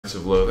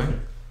Minutes of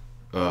Loathing.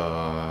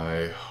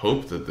 I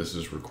hope that this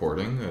is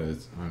recording.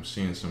 I'm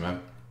seeing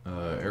some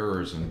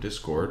errors in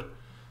Discord.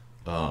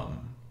 But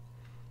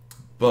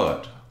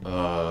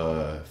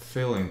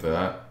failing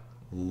that,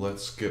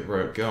 let's get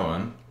right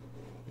going,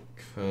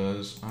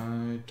 because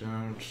I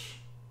don't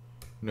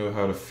know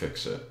how to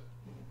fix it.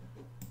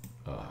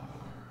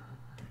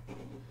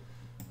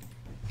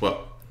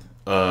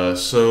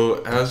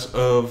 So as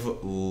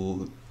of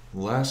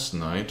last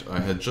night,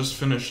 I had just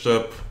finished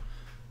up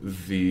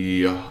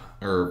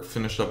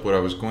what I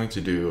was going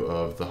to do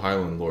of the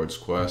Highland Lord's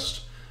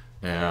quest,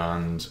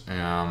 and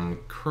am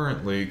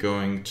currently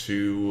going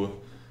to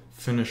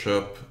finish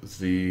up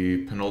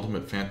the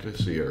penultimate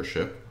fantasy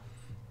airship.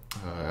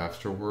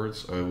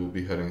 Afterwards, I will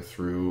be heading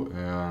through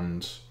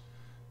and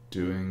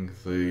doing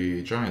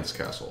the Giant's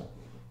Castle.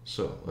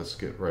 So let's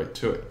get right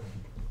to it.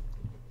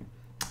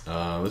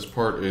 This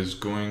part is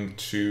going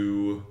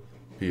to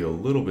be a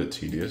little bit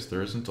tedious.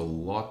 There isn't a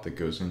lot that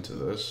goes into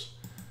this.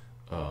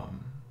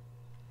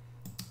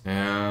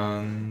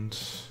 And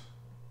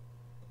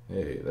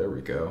hey, there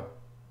we go.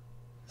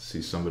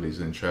 See, somebody's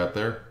in chat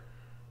there.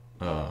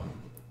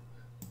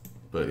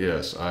 But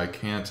yes, I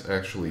can't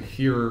actually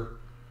hear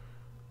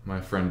my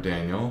friend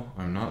Daniel.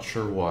 I'm not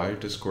sure why.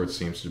 Discord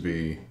seems to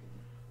be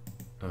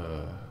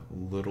a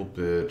little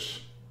bit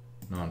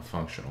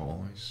non-functional.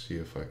 Let me see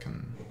if I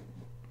can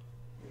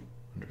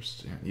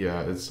understand.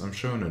 Yeah, I'm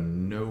showing a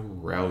no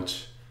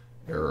route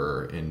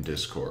error in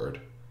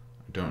Discord.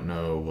 I don't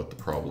know what the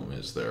problem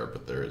is there,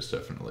 but there is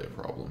definitely a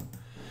problem.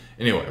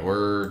 Anyway,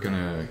 we're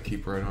gonna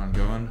keep right on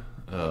going.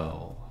 I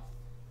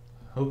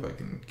hope I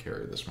can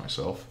carry this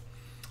myself.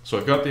 So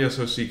I've got the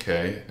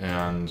SOCK,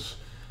 and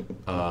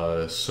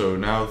so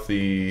now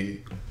the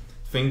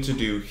thing to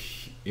do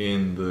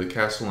in the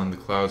castle in the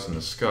clouds in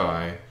the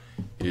sky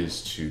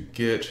is to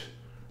get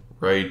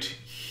right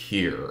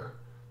here.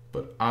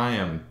 But I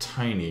am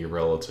tiny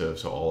relative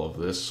to all of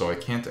this, so I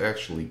can't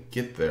actually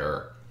get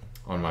there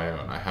on my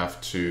own. I have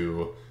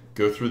to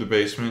go through the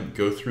basement,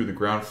 go through the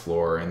ground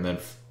floor, and then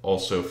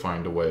also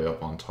find a way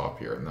up on top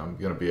here. And I'm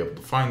going to be able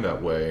to find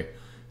that way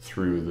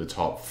through the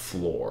top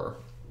floor.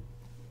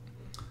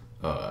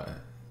 I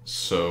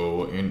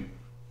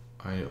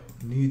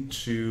need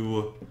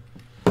to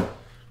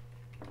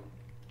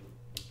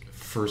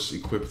first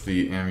equip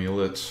the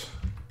amulet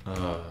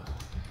of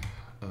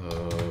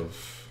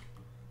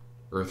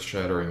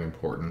earth-shattering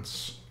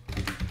importance.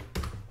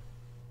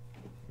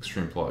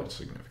 Extreme plot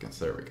significance,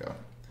 there we go.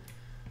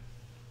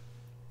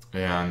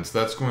 And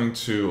that's going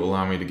to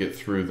allow me to get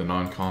through the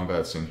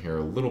non-combats in here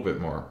a little bit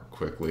more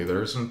quickly.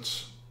 There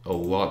isn't a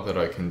lot that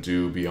I can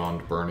do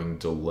beyond burning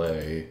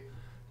delay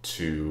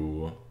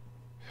to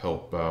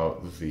help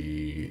out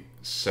the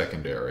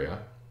second area,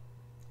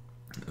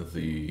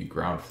 the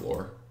ground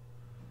floor.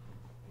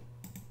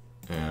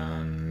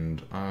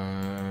 And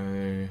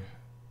I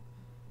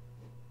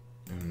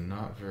am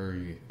not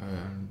very,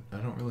 I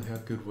don't really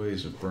have good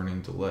ways of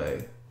burning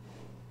delay.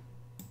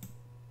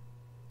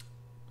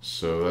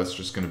 So that's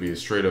just going to be a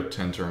straight up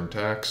 10-turn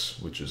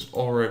tax, which is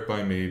alright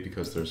by me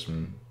because there's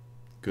some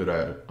good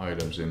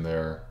items in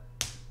there,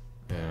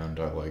 and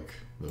I like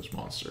those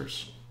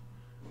monsters.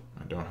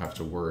 I don't have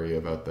to worry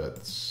about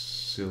that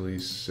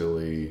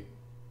silly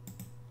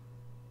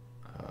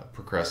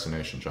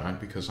procrastination giant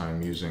because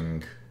I'm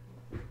using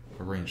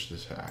a ranged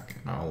attack,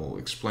 and I'll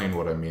explain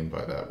what I mean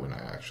by that when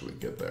I actually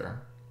get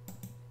there.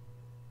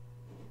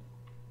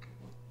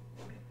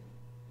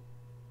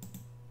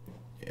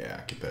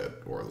 Yeah, get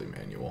that Orly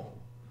manual.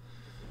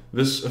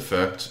 This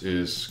effect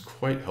is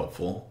quite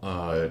helpful.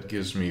 It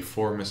gives me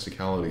 4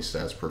 mysticality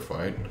stats per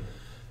fight.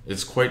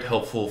 It's quite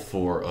helpful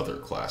for other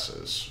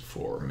classes,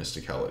 for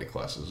mysticality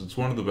classes. It's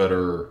one of the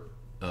better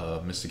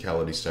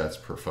mysticality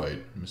stats per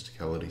fight,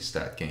 mysticality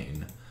stat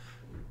gain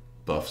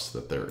buffs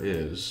that there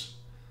is.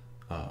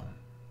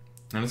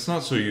 And it's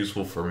not so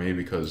useful for me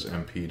because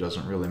MP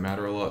doesn't really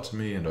matter a lot to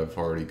me, and I've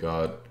already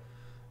got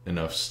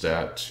enough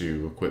stat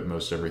to equip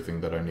most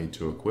everything that I need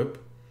to equip.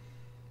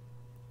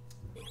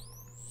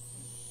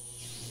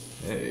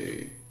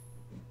 Hey,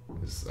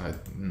 I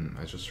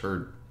just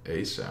heard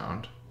a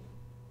sound.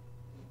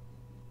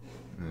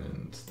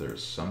 And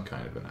there's some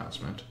kind of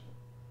announcement.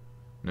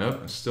 Nope,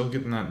 I'm still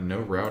getting that no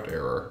route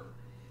error.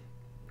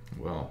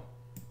 Well.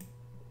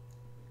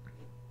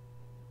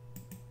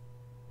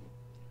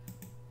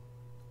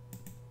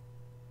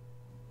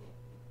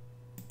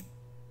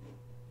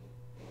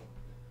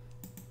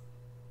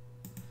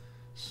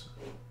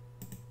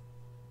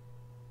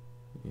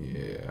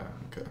 Yeah,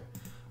 okay.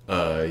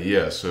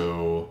 Yeah,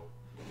 so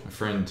my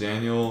friend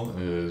Daniel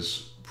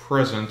is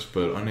present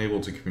but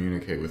unable to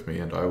communicate with me,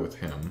 and I with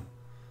him.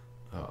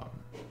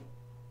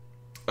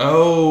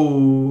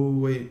 Oh,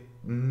 wait.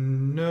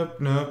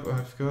 Nope.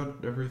 I've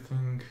got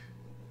everything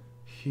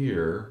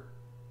here.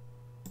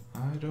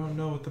 I don't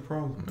know what the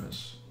problem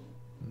is.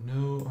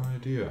 No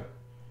idea.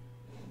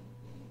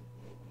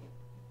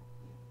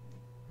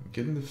 I'm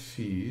getting the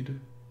feed.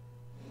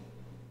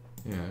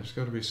 Yeah, there's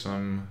got to be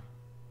some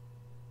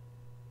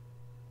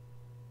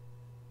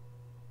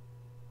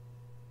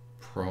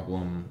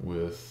problem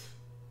with...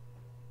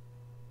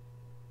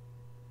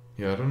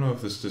 Yeah, I don't know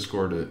if this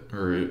Discord,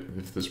 or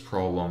if this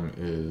problem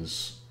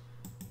is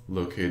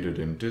located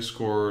in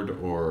Discord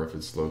or if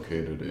it's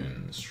located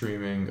in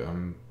streaming.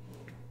 I'm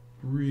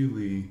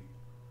really...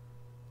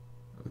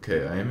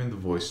 Okay, I am in the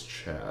voice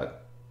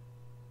chat.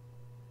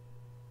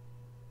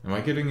 Am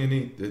I getting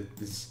any...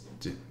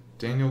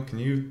 Daniel, can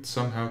you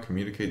somehow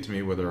communicate to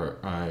me whether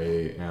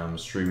I am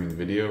streaming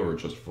video or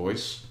just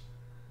voice?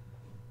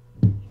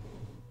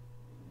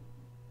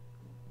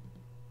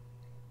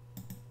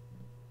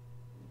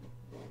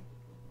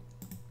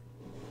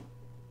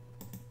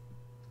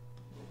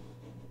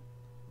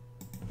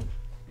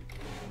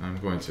 I'm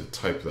going to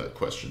type that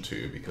question to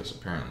you because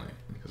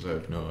I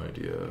have no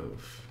idea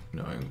of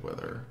knowing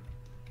whether...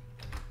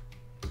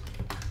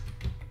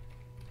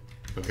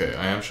 Okay,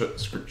 I am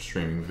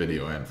streaming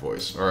video and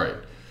voice. Alright.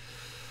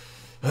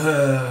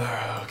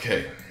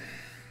 Okay.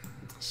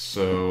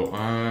 So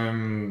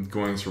I'm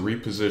going to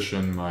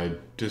reposition my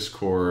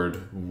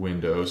Discord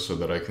window so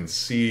that I can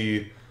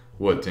see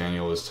what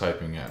Daniel is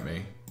typing at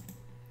me.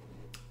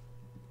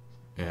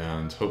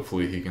 And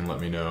hopefully he can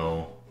let me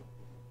know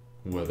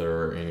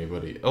whether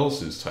anybody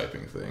else is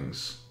typing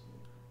things.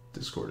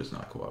 Discord is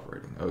not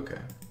cooperating. Okay.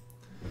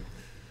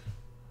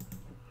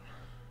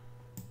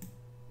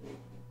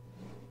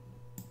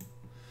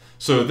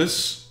 So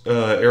this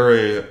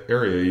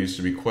area used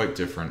to be quite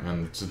different,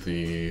 and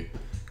the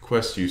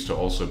quest used to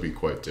also be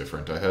quite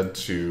different. I had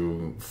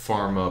to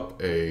farm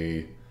up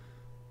a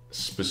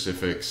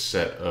specific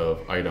set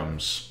of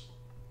items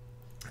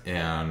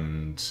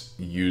and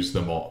use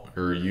them all,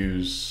 or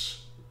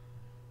use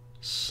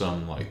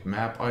some like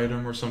map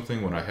item or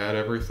something when I had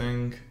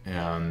everything,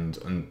 and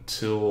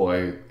until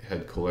I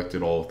had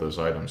collected all of those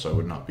items I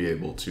would not be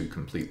able to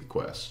complete the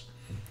quest.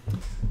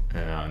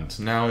 And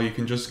now you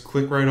can just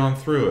click right on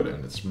through it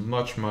and it's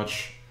much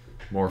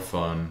more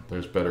fun.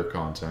 There's better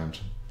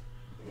content.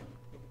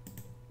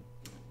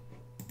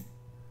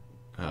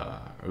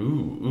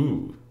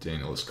 Ooh,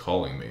 Daniel is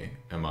calling me.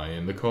 Am I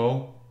in the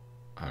call?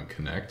 I'm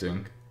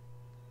connecting.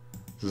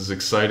 This is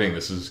exciting.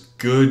 This is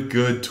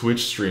good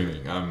Twitch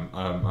streaming.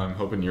 I'm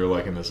hoping you're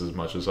liking this as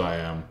much as I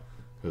am,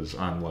 because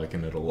I'm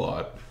liking it a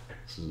lot.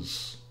 This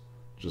is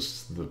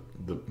just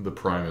the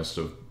primest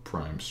of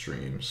prime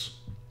streams.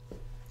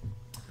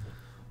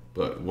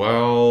 But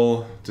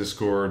while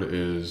Discord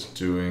is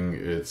doing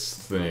its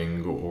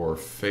thing, or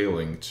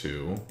failing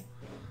to,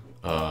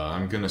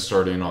 I'm gonna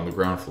start in on the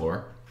ground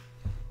floor.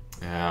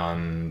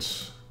 And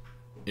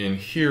in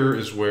here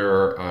is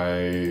where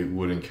I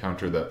would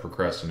encounter that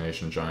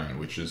procrastination giant,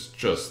 which is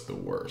just the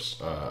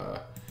worst.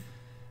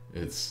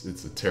 It's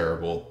a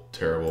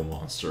terrible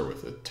monster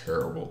with a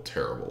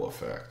terrible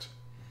effect.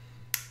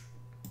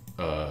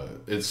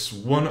 It's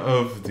one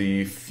of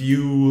the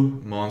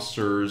few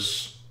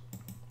monsters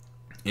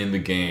in the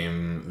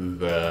game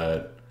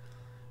that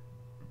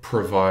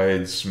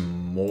provides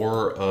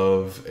more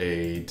of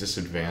a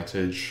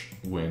disadvantage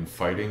when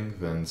fighting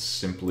than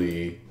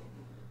simply...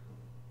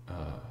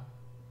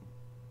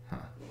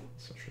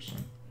 that's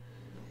interesting.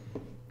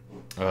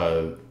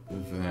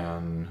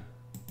 Than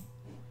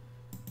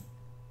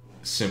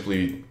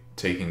simply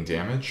taking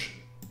damage.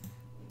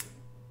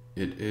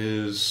 It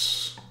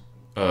is...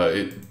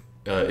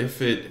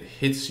 if it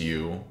hits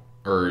you,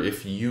 or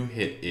if you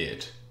hit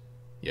it,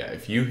 yeah,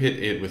 if you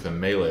hit it with a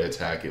melee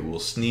attack, it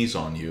will sneeze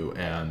on you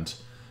and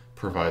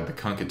provide the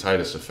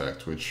conjunctivitis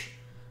effect, which,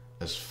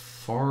 as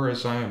far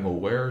as I am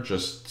aware,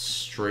 just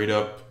straight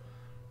up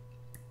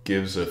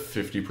gives a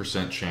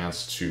 50%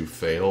 chance to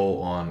fail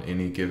on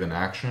any given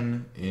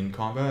action in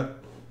combat,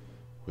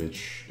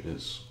 which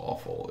is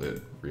awful.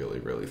 It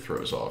really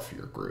throws off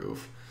your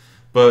groove.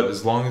 But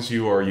as long as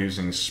you are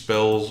using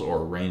spells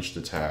or ranged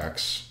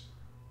attacks,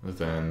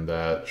 then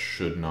that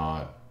should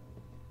not...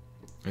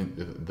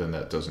 then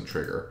that doesn't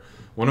trigger.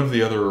 One of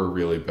the other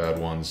really bad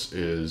ones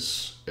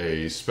is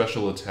a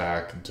special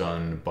attack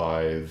done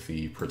by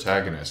the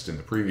protagonist in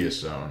the previous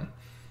zone,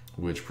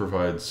 which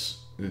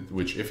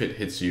if it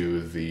hits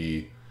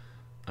you,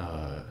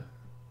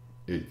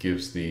 it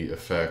gives the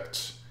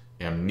effect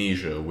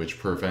Amnesia, which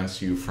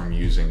prevents you from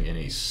using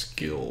any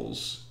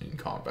skills in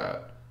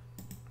combat.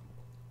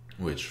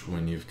 Which,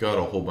 when you've got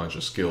a whole bunch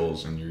of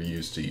skills and you're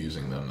used to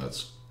using them,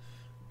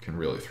 can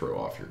really throw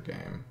off your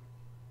game.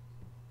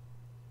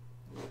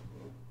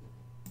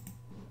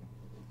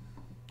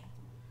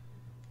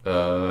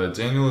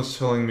 Daniel is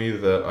telling me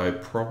that I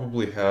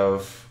probably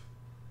have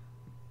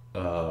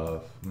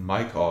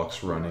mic aux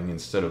running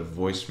instead of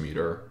voice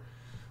meter,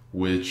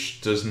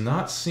 which does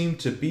not seem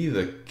to be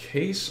the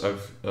case.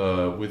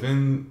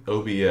 Within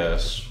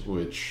OBS,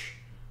 which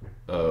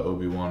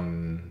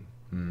Obi-Wan,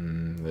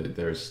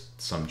 there's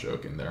some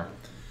joke in there,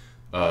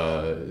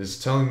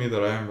 is telling me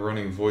that I am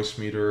running voice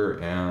meter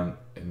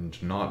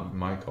and not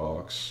mic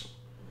aux.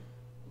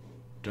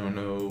 Don't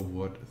know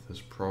what this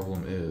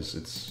problem is.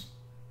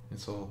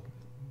 It's all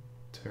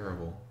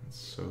terrible. It's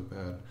so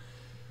bad.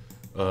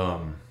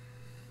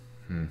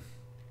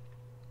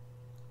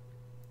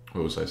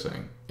 What was I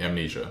saying?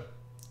 Amnesia.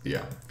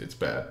 Yeah, it's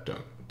bad.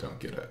 Don't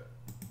get it.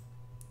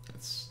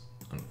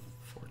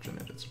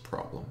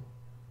 problem.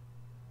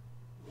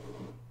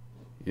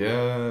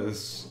 Yeah,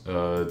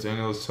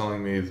 Daniel is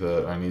telling me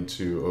that I need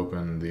to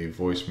open the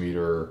voice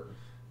meter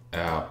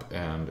app,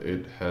 and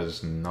it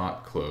has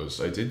not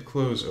closed. I did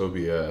close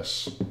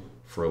OBS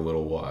for a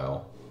little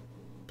while,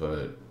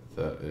 but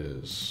that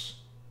is...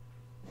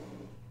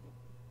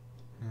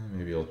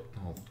 maybe I'll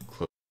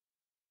close.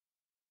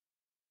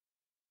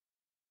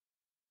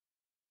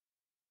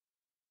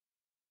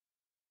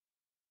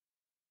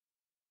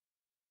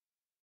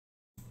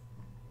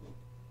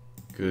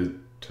 Good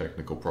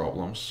technical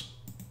problems.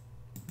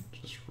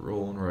 Just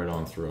rolling right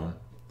on through them.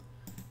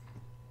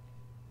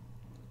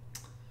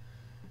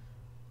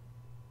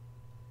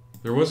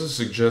 There was a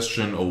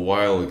suggestion a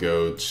while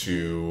ago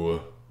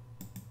to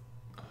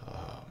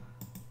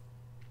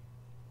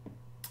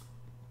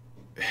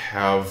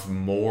have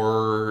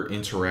more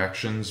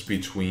interactions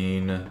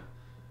between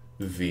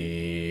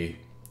the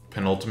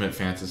penultimate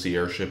fantasy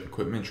airship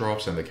equipment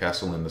drops and the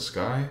castle in the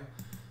sky,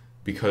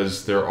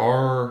 because there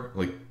are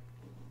like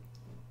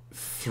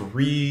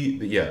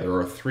there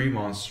are three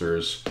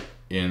monsters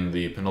in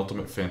the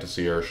penultimate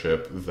fantasy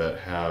airship that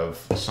have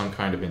some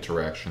kind of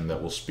interaction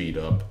that will speed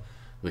up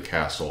the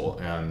castle,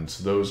 and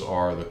those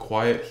are the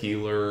quiet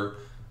healer,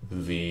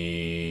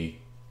 the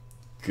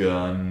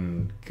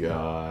gun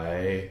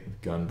guy,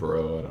 gun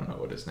bro, I don't know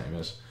what his name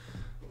is,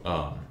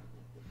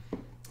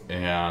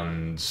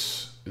 and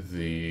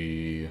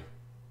the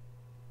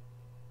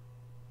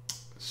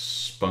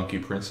spunky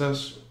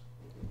princess,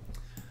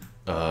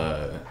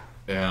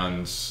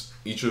 and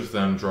each of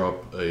them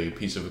drop a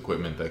piece of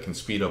equipment that can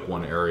speed up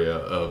one area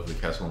of the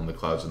castle in the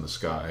clouds in the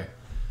sky.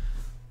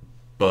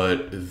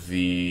 But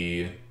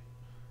the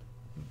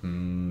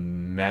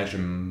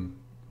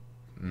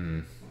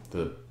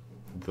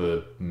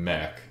the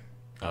mech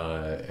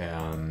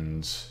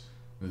and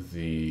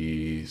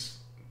the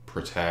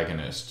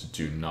protagonist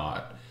do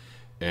not.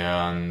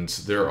 And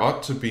there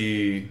ought to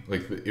be,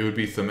 like, it would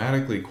be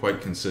thematically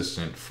quite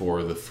consistent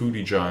for the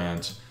foodie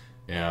giant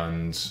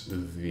and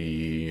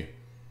the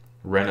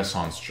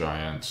Renaissance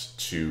giant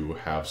to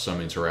have some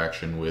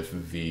interaction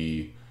with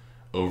the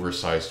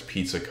oversized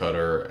pizza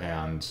cutter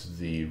and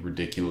the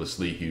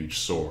ridiculously huge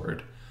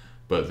sword,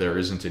 but there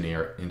isn't any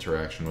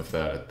interaction with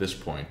that at this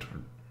point.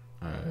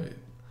 I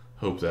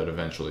hope that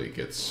eventually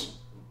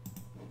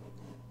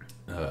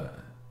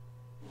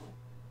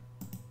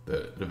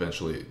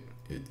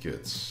it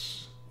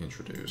gets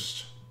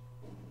introduced.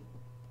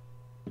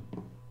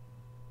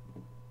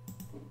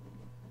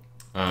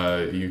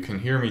 You can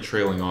hear me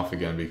trailing off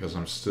again because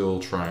I'm still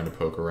trying to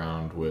poke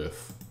around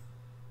with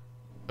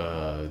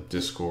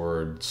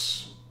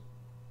Discord's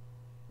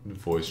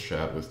voice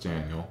chat with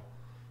Daniel.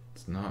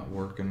 It's not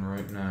working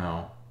right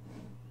now.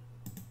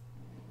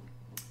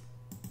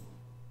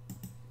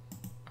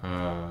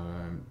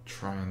 I'm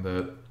trying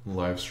that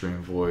live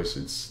stream voice.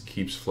 It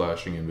keeps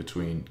flashing in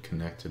between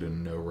connected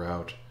and no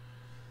route.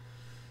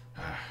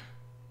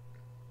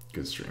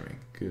 Good streaming.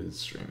 Good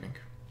streaming.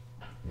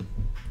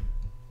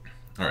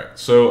 Alright,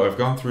 so I've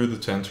gone through the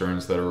 10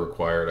 turns that are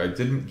required. I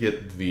didn't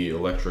get the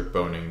electric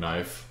boning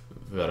knife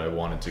that I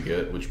wanted to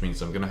get, which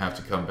means I'm going to have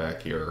to come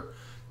back here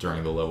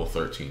during the level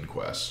 13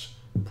 quest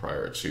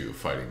prior to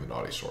fighting the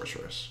naughty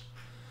sorceress.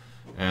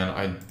 And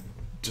I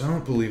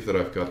don't believe that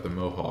I've got the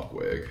mohawk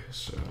wig,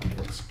 so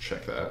let's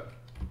check that.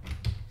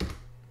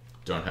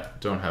 Don't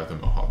have the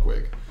mohawk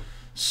wig.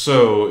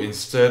 So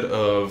instead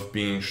of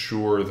being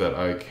sure that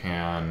I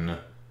can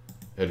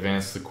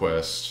advance the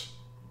quest,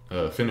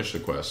 finish the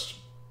quest,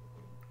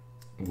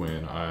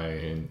 when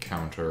I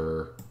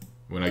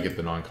get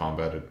the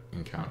non-combat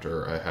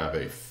encounter, I have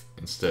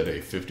instead a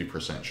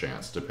 50%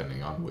 chance,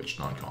 depending on which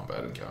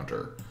non-combat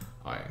encounter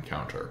I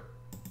encounter.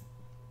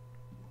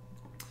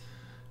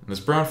 And this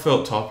brown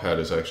felt top hat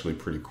is actually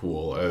pretty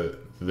cool.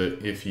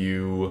 That if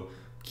you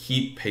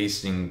keep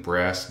pasting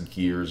brass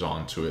gears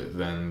onto it,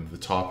 then the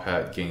top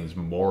hat gains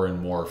more and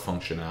more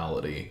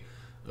functionality,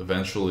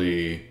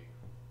 eventually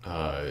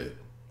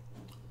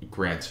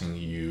granting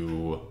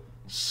you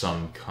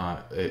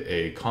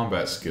a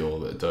combat skill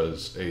that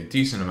does a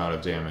decent amount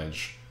of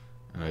damage,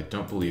 and I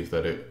don't believe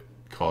that it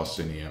costs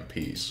any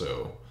MP.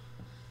 So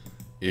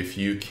if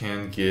you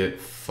can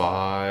get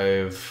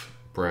 5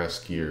 brass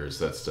gears,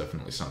 that's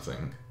definitely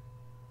something.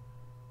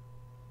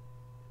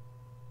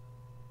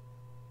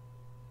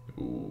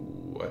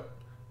 What?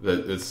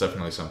 That's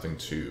definitely something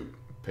to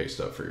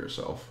paste up for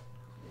yourself.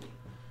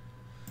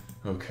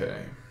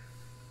 Okay.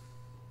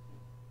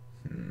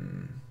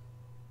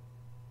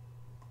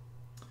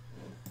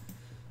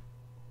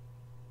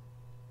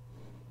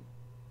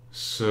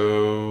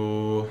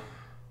 So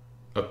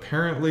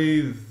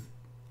apparently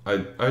I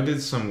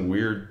did some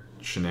weird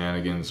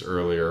shenanigans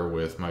earlier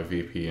with my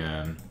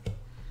VPN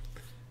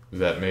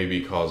that may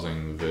be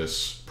causing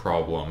this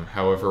problem.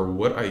 However,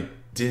 what I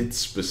did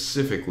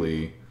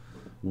specifically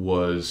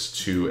was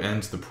to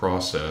end the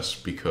process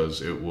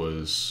because it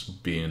was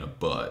being a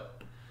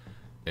butt.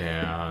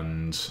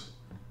 And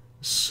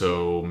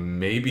so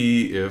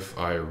maybe if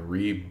I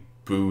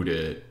reboot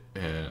it,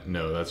 and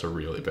no, that's a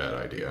really bad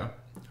idea.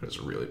 That is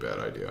a really bad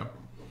idea.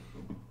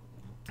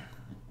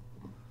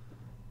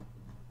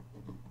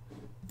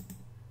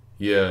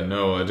 Yeah,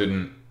 no, I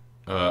didn't.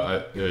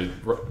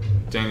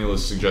 Daniel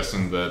is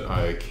suggesting that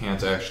I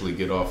can't actually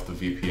get off the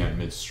VPN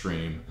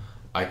midstream.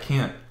 I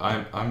can't.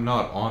 I'm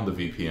not on the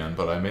VPN,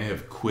 but I may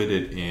have quit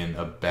it in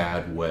a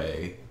bad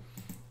way.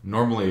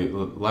 Normally,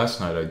 last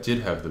night I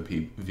did have the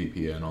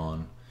VPN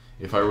on.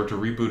 If I were to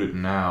reboot it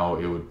now,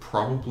 it would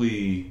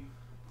probably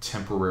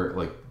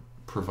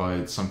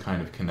provide some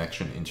kind of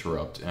connection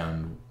interrupt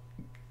and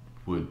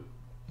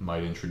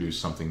might introduce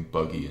something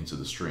buggy into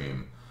the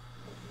stream.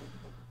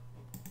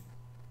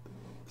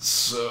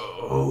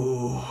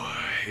 So,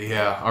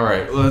 yeah,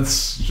 alright,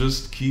 let's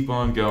just keep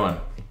on going.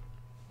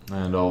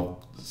 And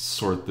I'll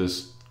sort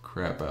this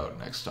crap out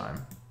next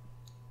time.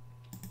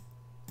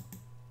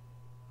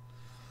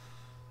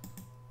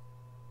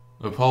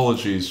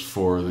 Apologies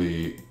for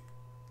the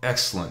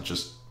excellent,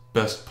 just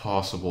best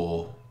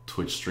possible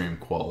Twitch stream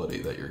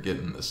quality that you're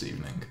getting this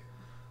evening.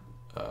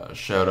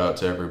 Shout out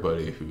to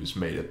everybody who's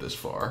made it this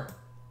far.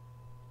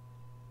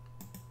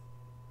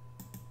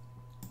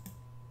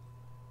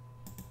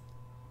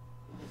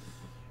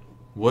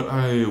 What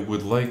I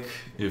would like,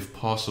 if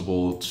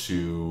possible,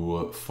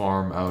 to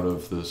farm out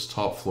of this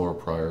top floor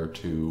prior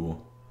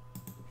to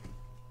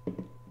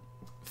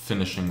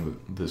finishing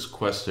this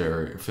quest,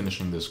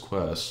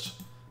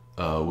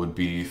 would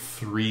be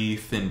 3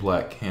 thin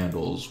black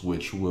candles,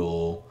 which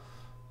will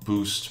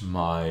boost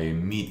my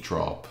meat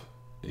drop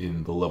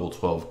in the level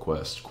 12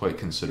 quest quite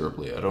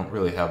considerably. I don't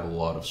really have a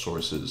lot of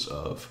sources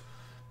of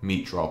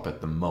meat drop at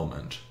the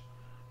moment.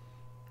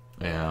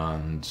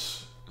 And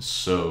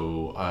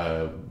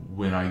so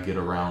when I get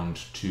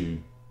around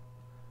to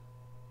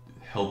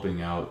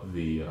helping out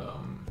the,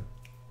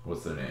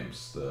 what's their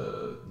names?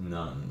 The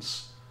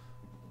nuns,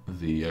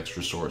 the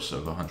extra source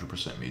of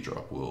 100% meat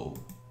drop will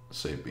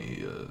save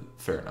me a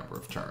fair number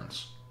of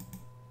turns.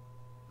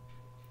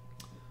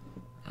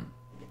 I'm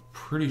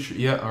pretty sure,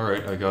 yeah,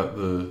 alright,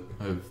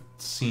 I've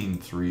seen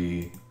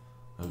 3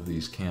 of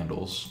these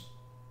candles,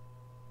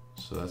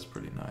 so that's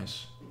pretty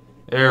nice.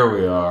 There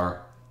we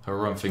are,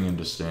 harumphing in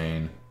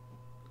disdain.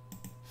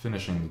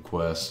 Finishing the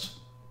quest.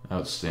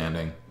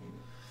 Outstanding.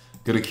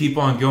 Gonna keep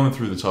on going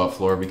through the top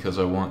floor because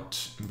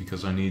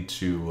I need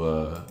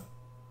to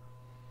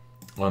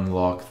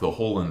unlock the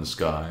hole in the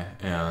sky,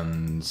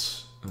 and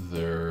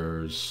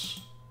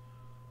there's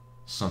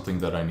something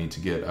that I need to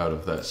get out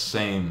of that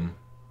same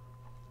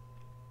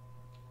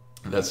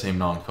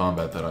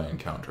non-combat that I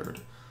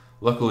encountered.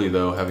 Luckily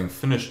though, having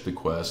finished the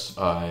quest,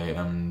 I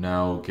am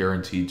now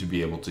guaranteed to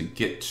be able to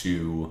get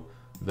to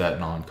that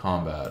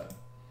non-combat.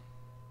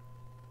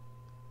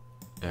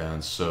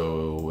 And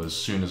so, as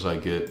soon as I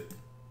get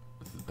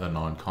a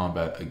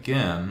non-combat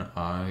again,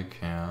 I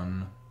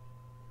can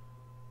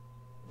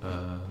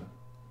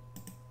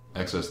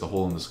access the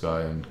hole in the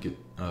sky and get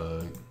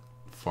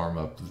farm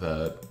up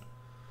that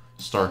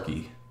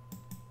Starkey,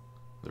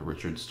 the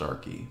Richard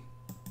Starkey.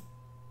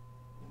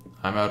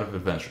 I'm out of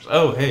adventures.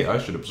 Oh, hey, I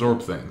should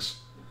absorb things.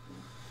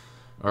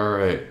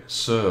 Alright,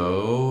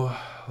 so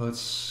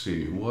let's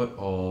see, what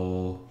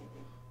all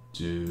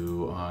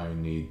do I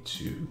need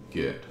to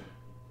get?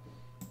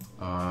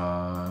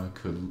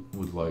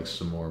 Would like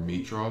some more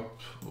meat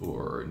drop,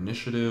 or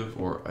initiative,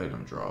 or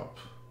item drop.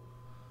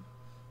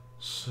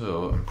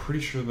 So, I'm pretty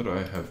sure that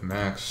I have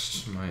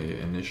maxed my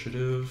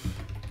initiative.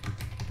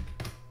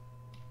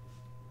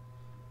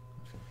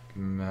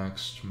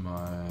 Maxed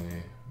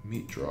my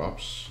meat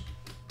drops.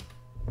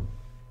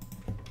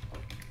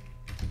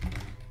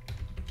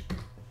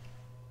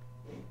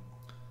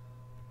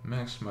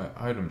 Maxed my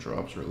item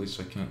drops, or at least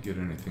I can't get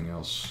anything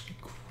else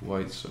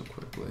quite so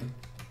quickly.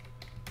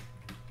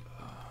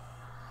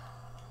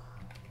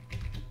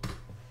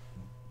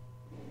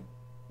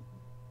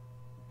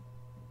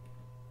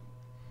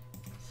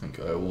 I think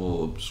I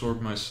will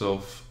absorb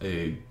myself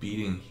a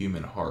beating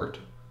human heart.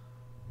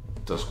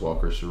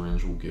 Duskwalker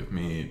syringe will give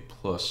me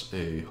plus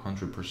 100%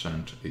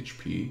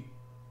 HP.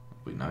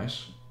 That'll be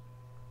nice.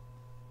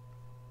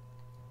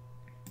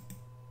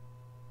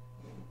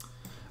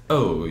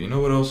 Oh, you know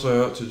what else I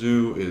ought to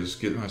do is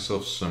get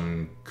myself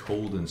some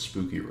cold and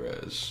spooky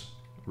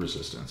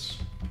resistance.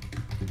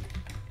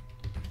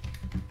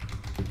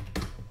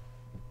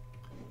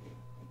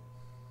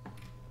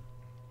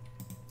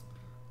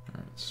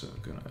 So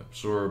I'm gonna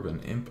absorb an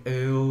imp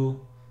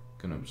ale,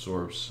 gonna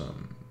absorb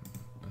some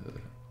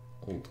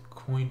old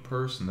coin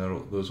purse, and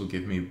those will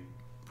give me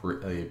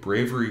a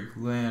bravery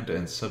gland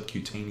and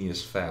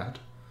subcutaneous fat.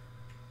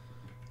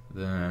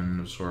 Then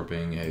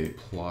absorbing a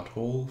plot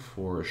hole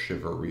for a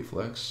shiver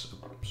reflex,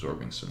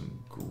 absorbing some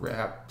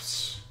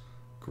grapes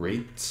for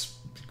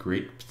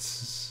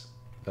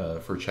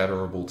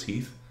chatterable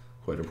teeth,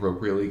 quite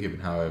appropriately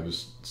given how I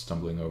was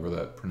stumbling over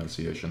that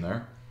pronunciation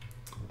there.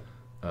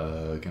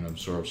 Gonna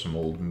absorb some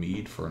old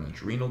mead for an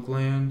adrenal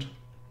gland.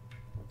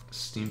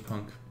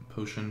 Steampunk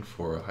potion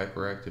for a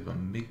hyperactive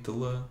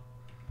amygdala.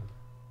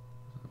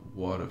 A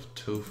wad of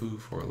tofu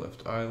for a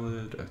left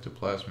eyelid.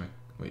 Ectoplasmic...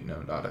 Wait,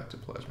 no, not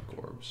ectoplasmic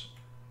orbs.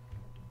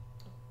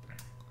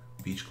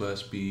 Beach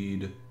glass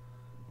bead.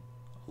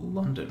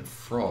 London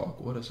frog.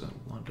 What is a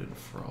London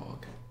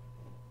frog?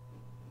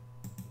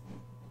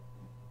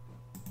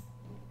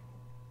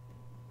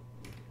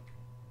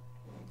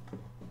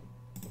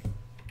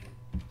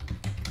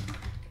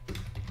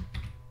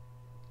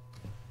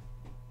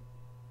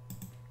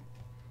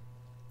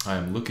 I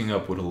am looking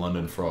up what a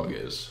London frog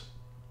is.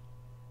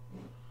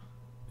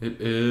 It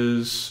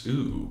is...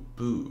 Ooh,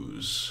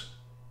 booze.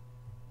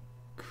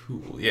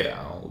 Cool. Yeah,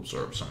 I'll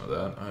absorb some of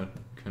that. I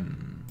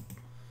can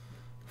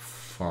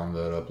farm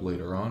that up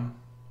later on.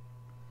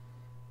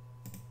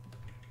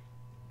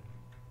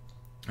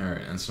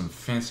 Alright, and some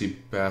fancy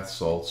bath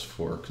salts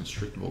for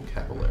constrictable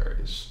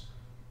capillaries.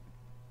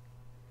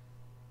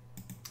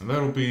 And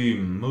that'll be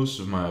most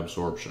of my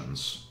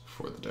absorptions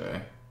for the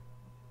day.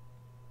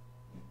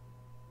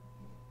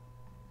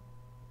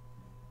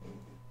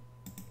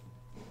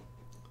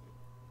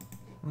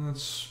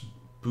 Let's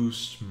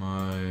boost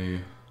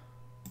my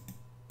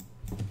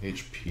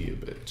HP a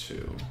bit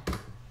too.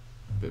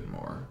 A bit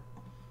more.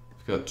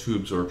 I've got 2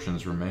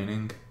 absorptions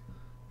remaining.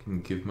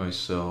 Can give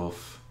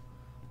myself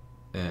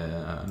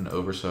an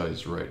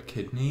oversized right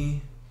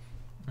kidney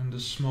and a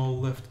small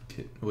left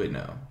kidney. Wait,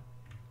 no.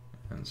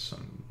 And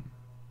some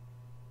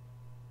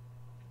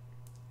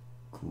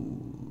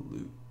glutes.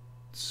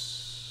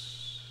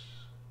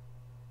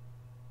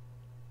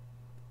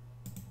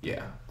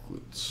 Yeah,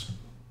 glutes.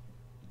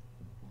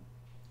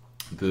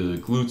 The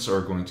glutes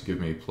are going to give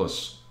me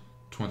plus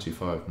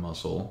 25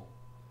 muscle.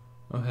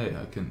 Oh hey,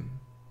 I can...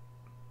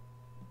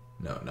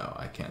 No,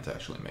 I can't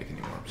actually make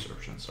any more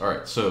absorptions.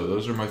 Alright, so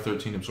those are my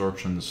 13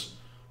 absorptions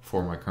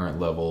for my current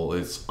level.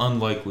 It's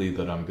unlikely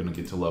that I'm going to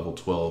get to level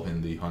 12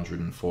 in the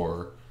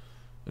 104.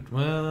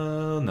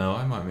 Well, no,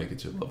 I might make it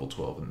to level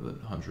 12 in the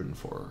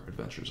 104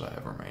 adventures I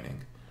have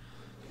remaining.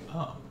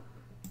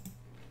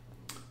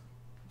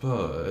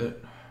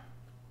 But...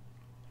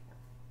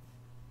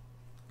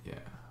 yeah.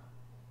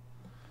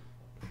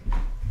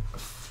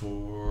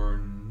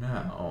 For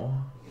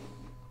now,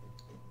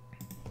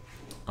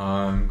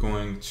 I'm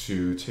going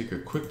to take a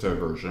quick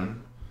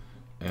diversion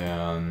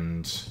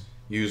and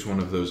use one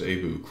of those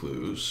Abu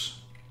clues.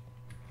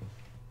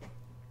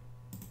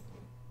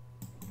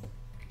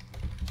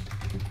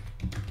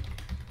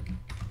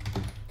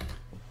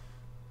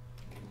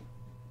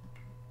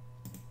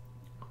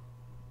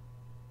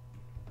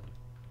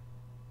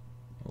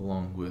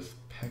 Along with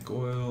peck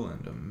oil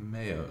and a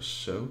mayo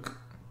soak.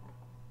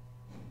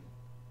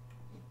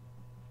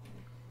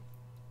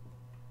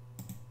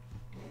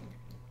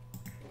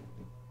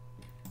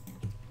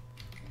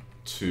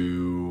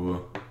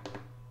 To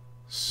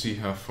see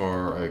how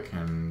far I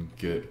can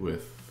get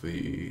with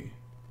the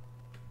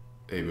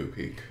Abu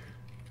Peak.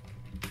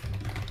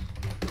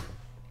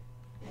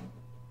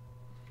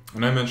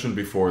 And I mentioned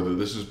before that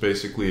this is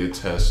basically a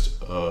test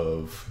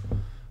of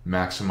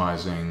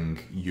maximizing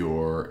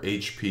your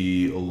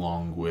HP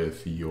along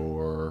with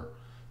your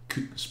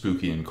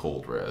spooky and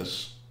cold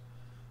res.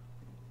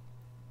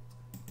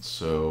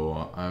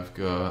 So I've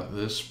got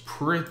this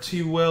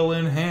pretty well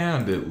in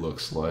hand, it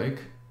looks like.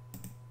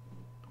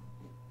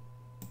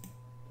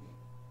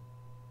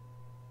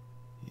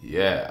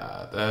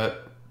 Yeah,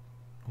 that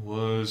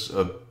was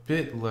a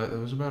bit less. That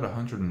was about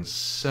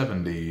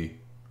 170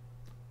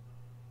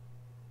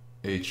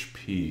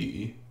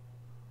 HP,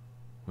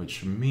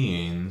 which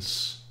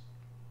means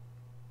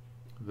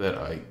that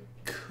I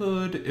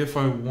could, if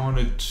I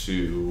wanted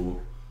to,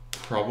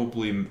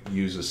 probably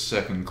use a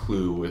second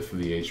clue with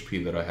the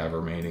HP that I have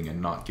remaining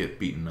and not get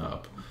beaten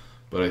up.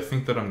 But I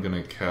think that I'm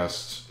going to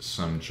cast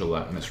some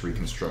gelatinous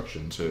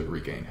reconstruction to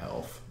regain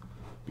health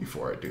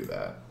before I do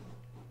that.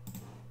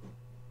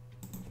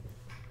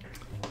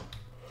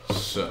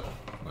 So,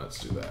 let's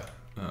do that.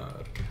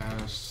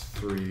 Cast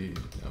 3,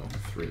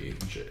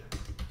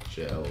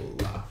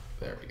 Gela.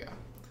 There we go.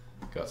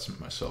 Got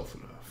myself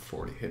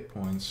 40 hit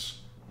points.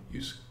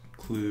 Use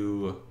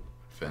clue,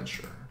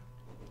 adventure.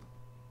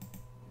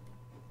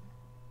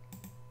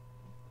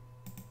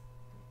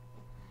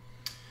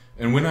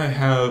 And when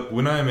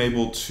I'm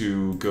able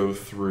to go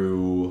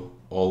through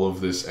all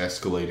of this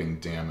escalating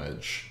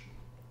damage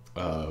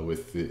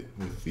with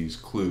these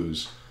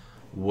clues,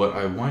 what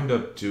I wind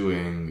up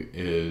doing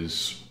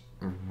is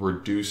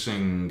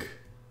reducing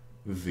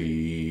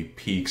the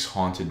peak's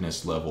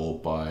hauntedness level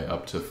by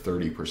up to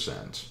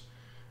 30%.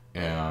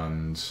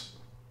 And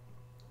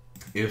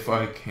if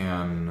I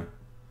can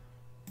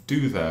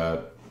do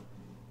that,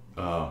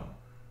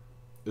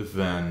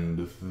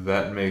 then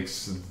that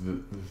makes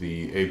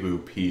the Abu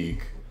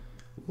Peak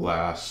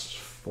last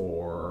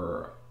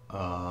for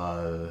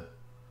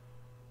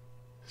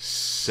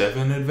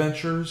 7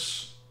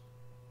 adventures.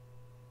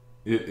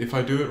 If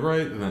I do it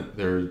right, then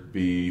there'd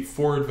be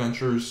 4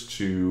 adventures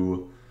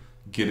to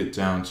get it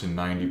down to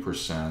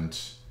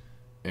 90%,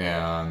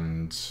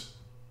 and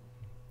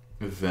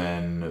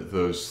then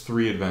those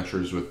 3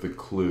 adventures with the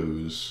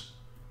clues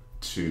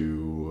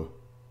to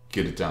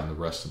get it down the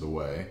rest of the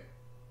way.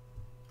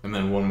 And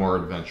then 1 more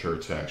adventure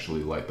to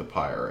actually light the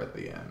pyre at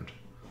the end.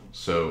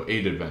 So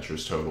 8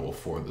 adventures total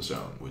for the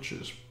zone, which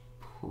is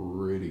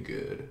pretty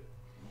good.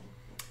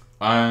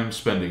 I'm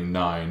spending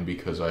 9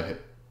 because I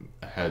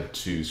had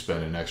to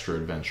spend an extra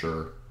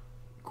adventure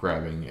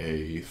grabbing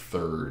a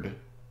 3rd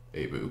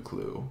Abu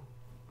clue.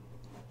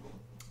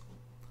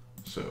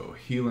 So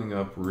healing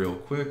up real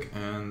quick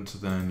and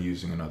then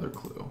using another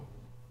clue.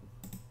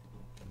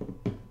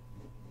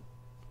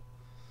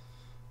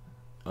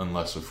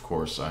 unless, of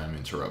course, I am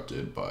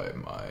interrupted by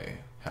my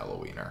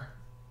Halloweener.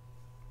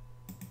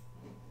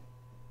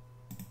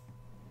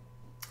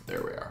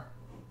 There we are.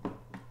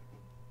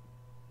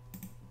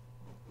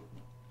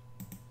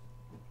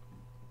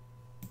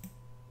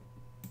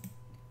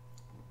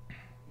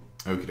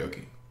 Okie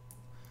dokie.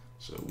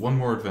 So one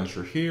more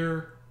adventure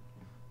here.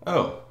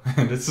 Oh,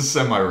 and it's a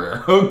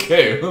semi-rare.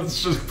 Okay,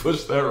 let's just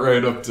push that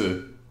right up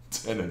to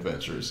 10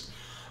 adventures.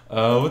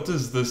 What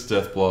does this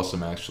Death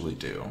Blossom actually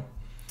do?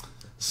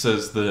 It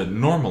says that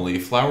normally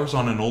flowers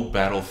on an old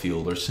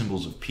battlefield are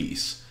symbols of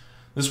peace.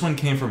 This one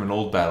came from an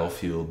old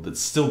battlefield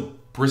that's still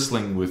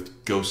bristling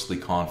with ghostly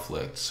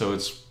conflict, so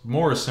it's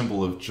more a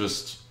symbol of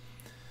just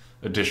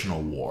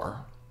additional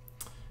war.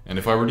 And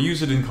if I were to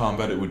use it in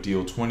combat, it would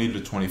deal 20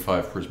 to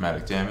 25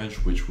 prismatic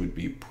damage, which would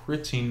be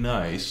pretty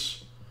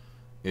nice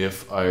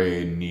if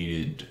I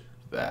needed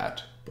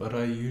that, but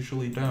I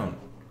usually don't.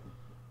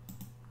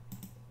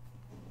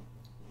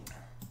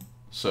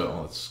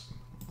 So let's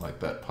light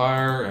that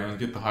pyre and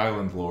get the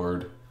Highland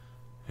Lord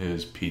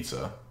his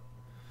pizza.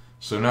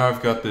 So now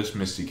I've got this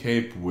Misty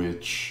Cape,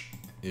 which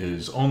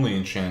is only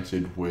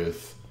enchanted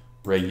with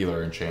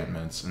regular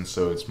enchantments, and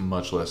so it's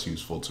much less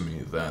useful to me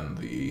than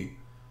the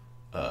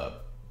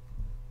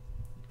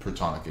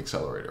Protonic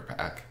Accelerator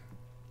pack.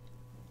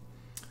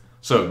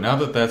 So now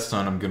that that's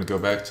done, I'm going to go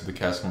back to the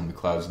Castle in the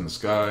Clouds in the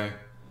Sky,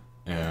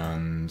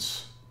 and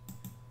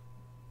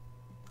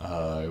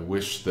I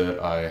wish that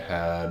I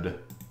had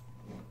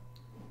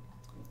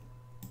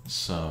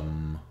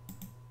some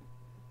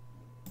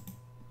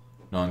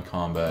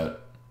non-combat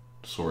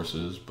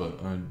sources,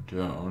 but I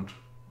don't.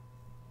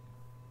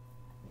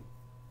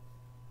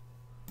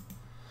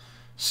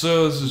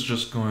 So this is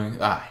just going...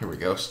 here we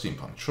go,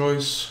 Steampunk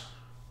Choice.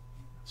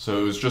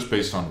 So it was just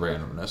based on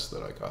randomness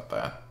that I got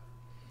that.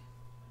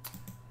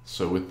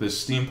 So with this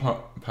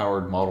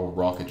steam-powered model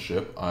rocket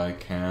ship, I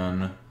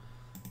can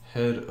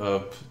head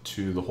up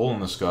to the hole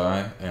in the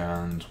sky,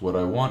 and what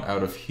I want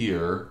out of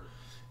here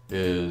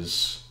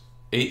is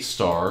 8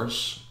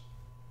 stars,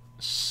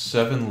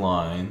 7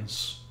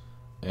 lines,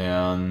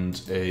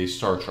 and a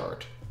star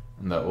chart.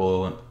 And that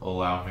will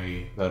allow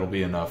me, that'll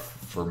be enough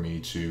for me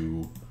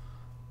to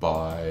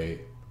buy,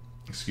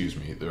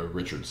 the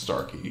Richard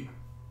Starkey.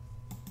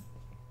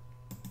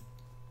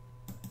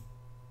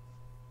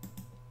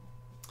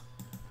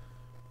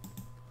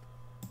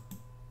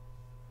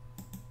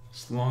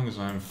 As long as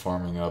I'm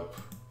farming up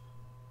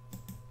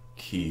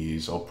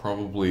keys, I'll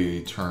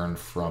probably turn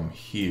from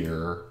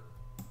here.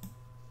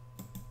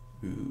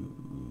 Ooh,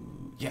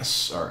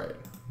 yes, alright.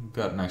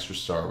 Got an extra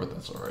star, but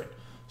that's alright.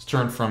 Let's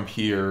turn from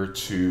here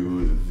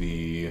to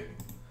the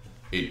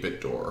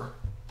 8-bit door.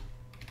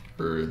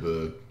 Or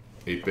the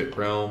 8-bit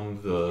realm,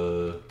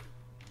 the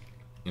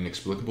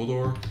inexplicable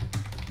door.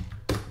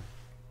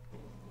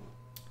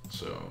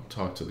 So,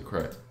 talk to the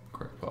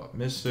crackpot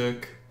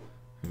mystic,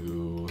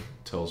 who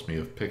tells me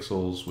of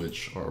pixels,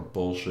 which are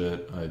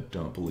bullshit. I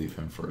don't believe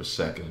him for a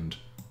second.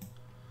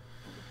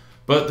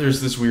 But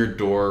there's this weird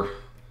door.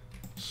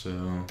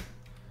 So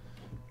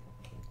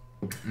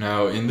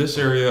now in this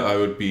area I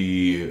would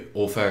be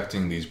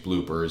olfacting these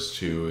bloopers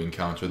to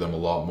encounter them a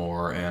lot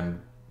more,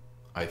 and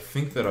I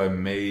think that I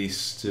may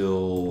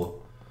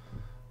still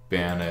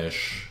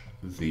banish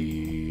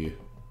the...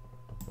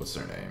 what's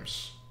their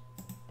names?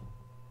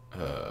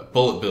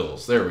 Bullet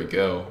Bills. There we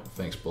go.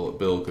 Thanks, Bullet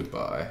Bill.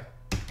 Goodbye.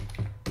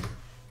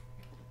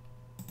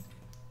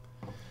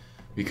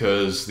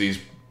 Because these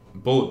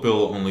Bullet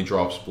Bill only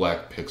drops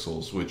black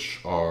pixels,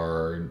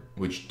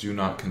 which do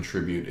not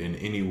contribute in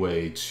any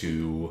way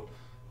to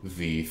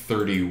the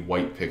 30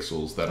 white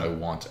pixels that I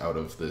want out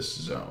of this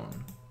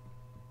zone.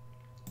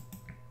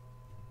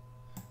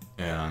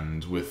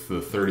 And with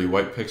the 30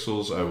 white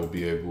pixels, I will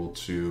be able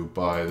to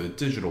buy the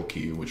digital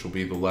key, which will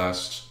be the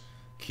last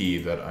key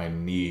that I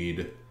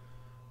need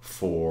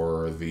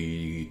for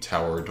the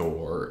tower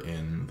door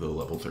in the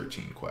level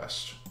 13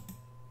 quest.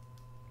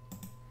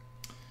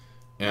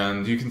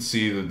 And you can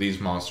see that these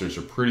monsters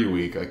are pretty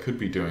weak. I could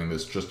be doing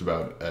this just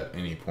about at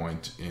any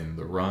point in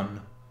the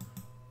run.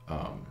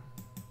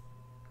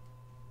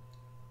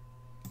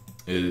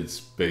 It's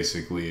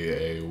basically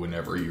a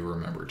whenever you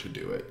remember to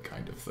do it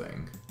kind of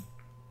thing.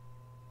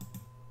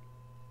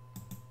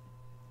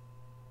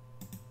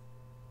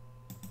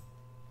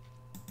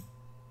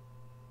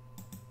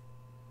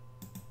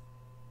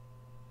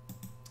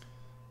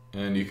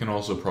 And you can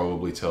also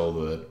probably tell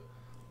that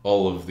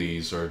all of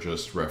these are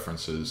just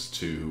references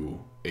to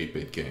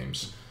 8-bit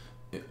games.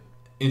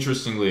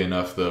 Interestingly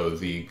enough, though,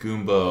 the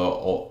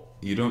Goomba,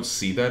 you don't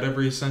see that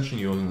every ascension,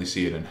 you only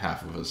see it in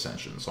half of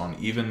ascensions. On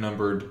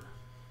even-numbered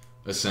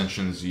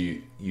ascensions,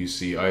 you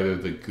see either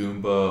the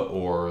Goomba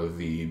or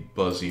the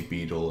Buzzy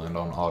Beetle, and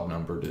on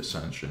odd-numbered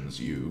ascensions,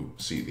 you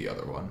see the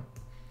other one.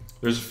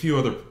 There's a few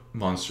other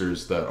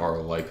monsters that are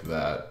like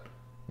that,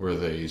 where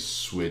they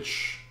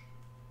switch,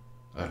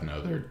 I don't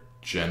know, their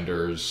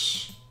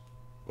genders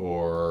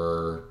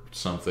or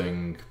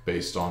something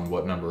based on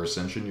what number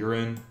ascension you're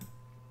in.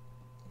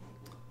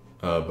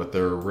 But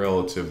they're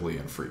relatively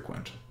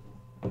infrequent.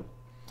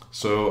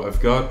 So I've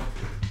got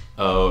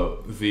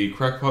The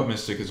Crackpot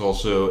Mystic is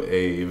also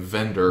a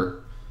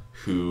vendor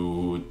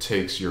who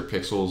takes your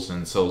pixels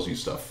and sells you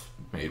stuff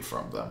made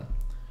from them.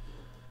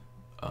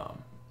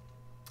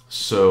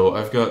 So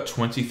I've got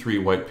 23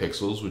 white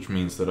pixels, which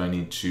means that I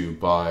need to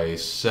buy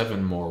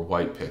 7 more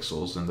white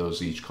pixels, and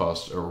those each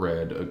cost a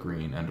red, a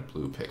green, and a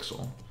blue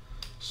pixel.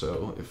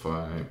 So if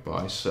I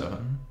buy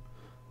 7,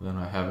 then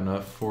I have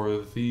enough for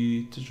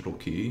the digital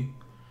key.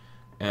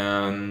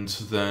 And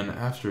then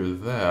after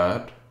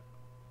that,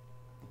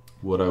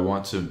 what I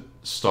want to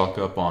stock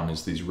up on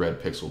is these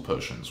red pixel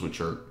potions, which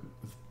are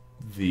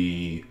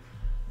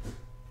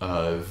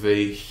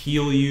they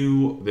heal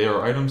you. They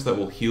are items that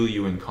will heal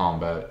you in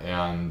combat,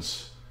 and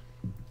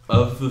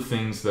of the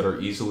things that are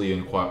easily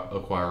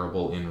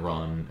acquirable in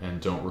run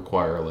and don't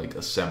require like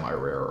a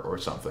semi-rare or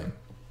something,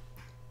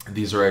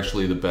 these are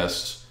actually the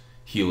best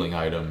healing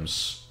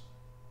items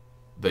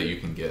that you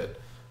can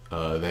get.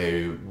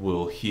 They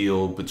will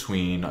heal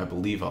between, I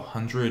believe,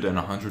 100 and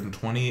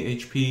 120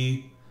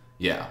 HP.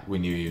 Yeah,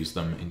 when you use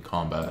them in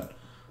combat.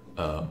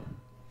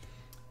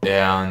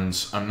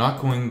 And I'm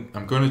going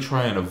to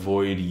try and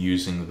avoid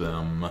using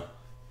them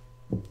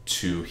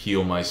to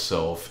heal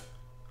myself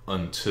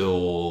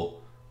until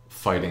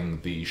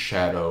fighting the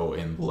Shadow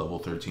in the level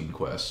 13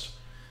 quest.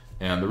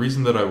 And the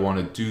reason that I want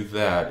to do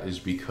that is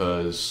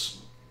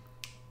because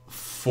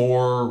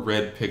 4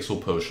 red pixel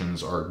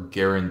potions are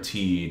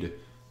guaranteed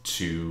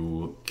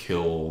to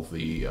kill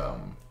the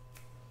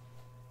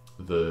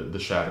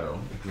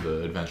Shadow,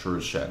 the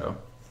Adventurer's Shadow,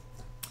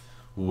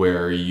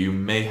 where you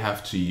may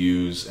have to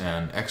use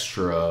an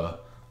extra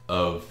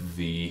of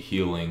the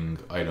healing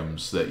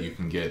items that you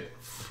can get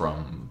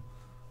from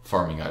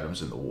farming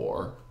items in the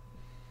war.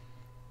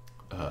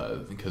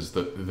 Because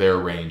their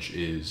range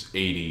is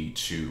 80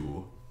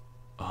 to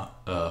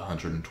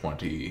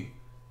 120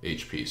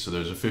 HP. So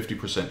there's a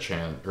 50%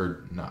 chance,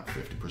 or not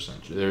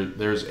 50%,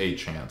 there's a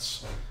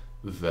chance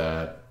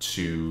that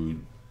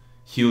to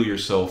heal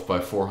yourself by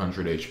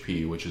 400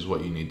 HP, which is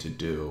what you need to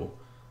do,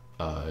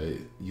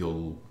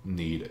 you'll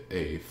need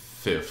a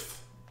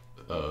 1/5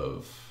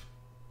 of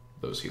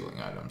those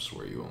healing items,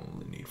 where you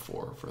only need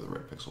 4 for the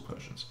red pixel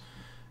potions.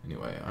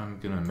 Anyway, I'm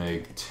gonna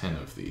make 10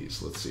 of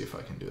these. Let's see if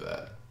I can do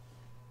that.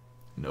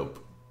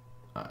 Nope,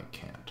 I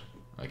can't.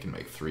 I can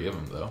make 3 of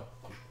them though.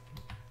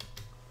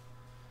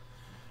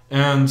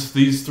 And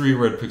these 3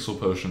 red pixel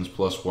potions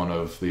plus 1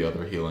 of the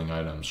other healing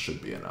items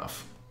should be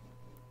enough.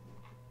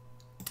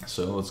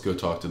 So let's go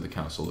talk to the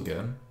council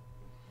again.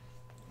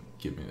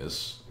 Give me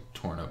this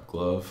torn up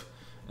glove.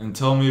 And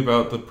tell me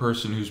about the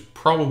person who's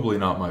probably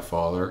not my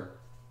father.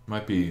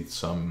 Might be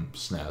some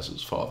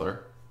snazz's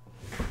father.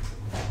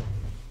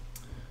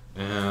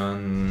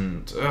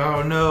 And...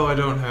 oh no, I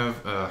don't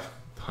have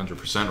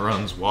 100%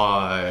 runs.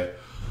 Why?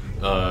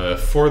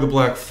 For the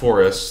Black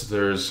Forest,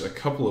 there's a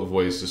couple of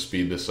ways to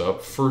speed this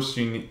up. First,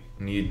 you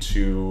need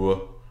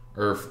to...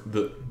 or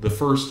the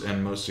first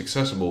and most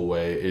accessible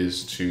way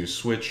is to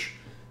switch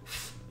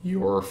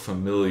your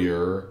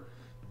familiar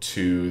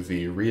to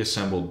the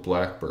reassembled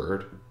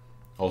Blackbird,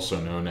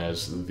 also known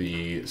as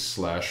the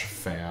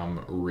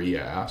 /fam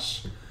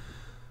Rias.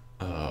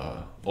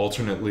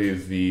 Alternately,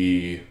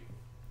 the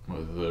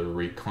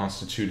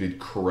reconstituted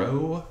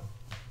Crow.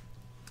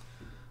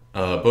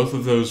 Both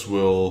of those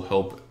will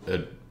help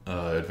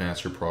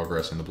advance your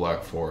progress in the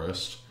Black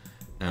Forest.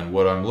 And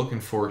what I'm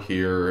looking for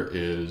here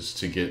is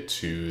to get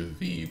to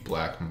the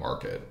Black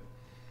Market.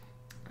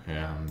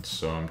 And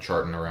so I'm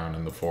charting around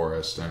in the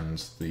forest,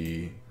 and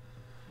the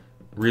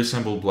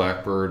reassembled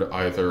Blackbird,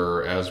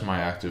 either as my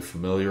active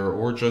familiar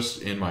or just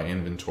in my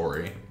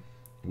inventory,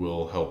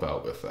 will help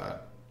out with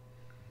that.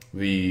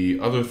 The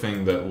other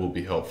thing that will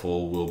be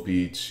helpful will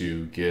be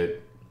to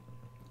get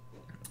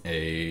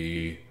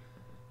a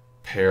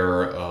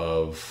pair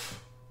of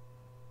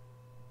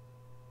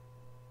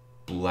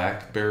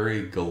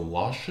blackberry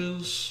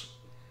galoshes.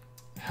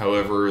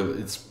 However,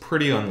 it's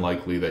pretty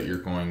unlikely that you're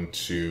going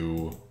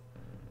to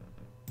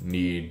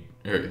need,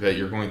 or that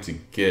you're going to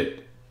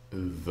get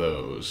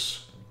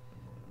those,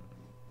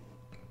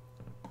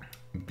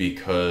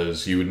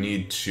 because you would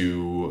need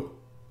to,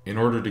 in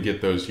order to get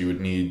those, you would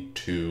need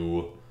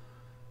to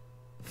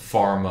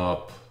farm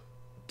up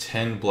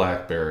 10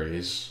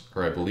 blackberries,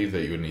 or I believe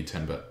that you would need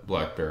 10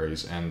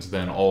 blackberries, and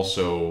then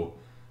also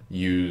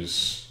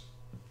use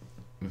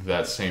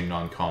that same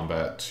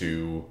non-combat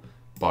to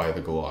buy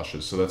the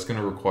galoshes. So that's going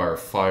to require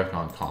 5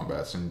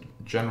 non-combats, and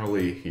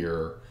generally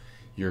here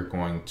you're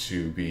going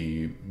to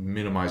be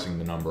minimizing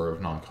the number of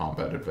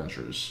non-combat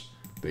adventures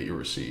that you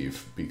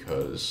receive,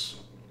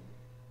 because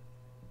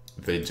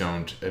they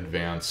don't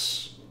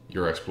advance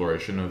your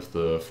exploration of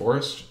the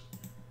forest.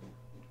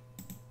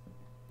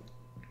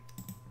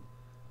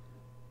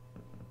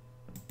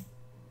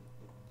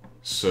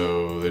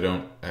 So they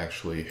don't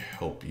actually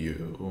help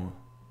you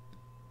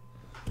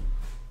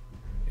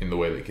in the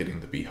way that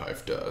getting the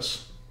beehive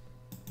does.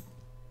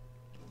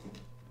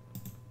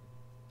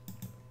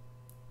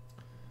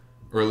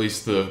 Or at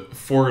least the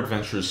 4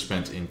 adventures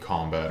spent in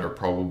combat are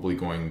probably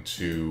going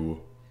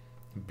to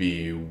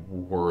be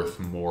worth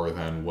more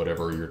than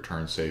whatever your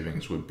turn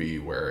savings would be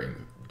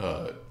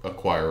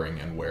acquiring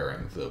and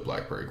wearing the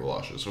blackberry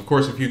galoshes. Of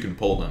course, if you can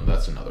pull them,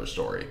 that's another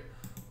story.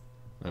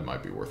 That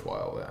might be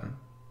worthwhile then.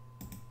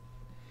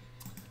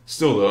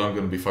 Still, though, I'm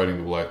going to be fighting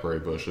the blackberry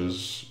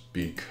bushes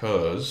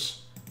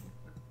because...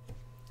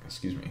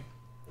 Excuse me.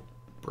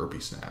 Burpee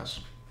snaz.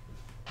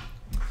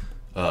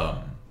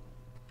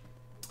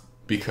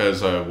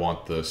 Because I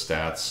want the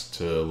stats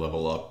to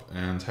level up,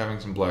 and having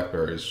some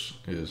blackberries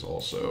is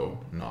also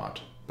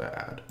not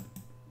bad.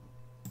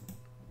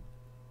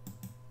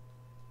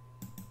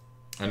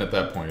 And at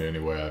that point,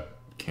 anyway, I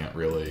can't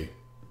really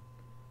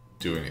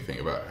do anything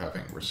about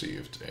having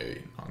received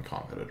a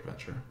non-combat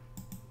adventure.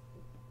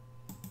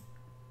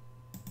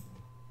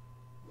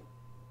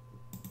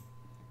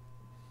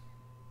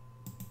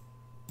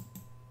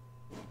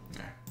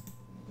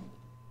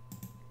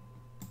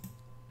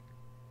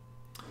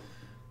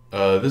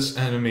 This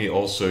enemy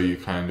also you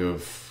kind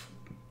of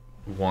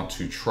want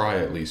to try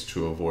at least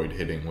to avoid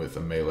hitting with a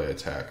melee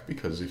attack,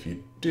 because if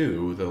you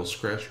do, they'll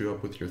scratch you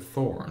up with your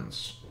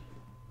thorns.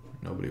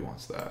 Nobody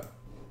wants that.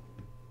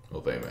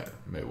 Well, they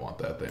may want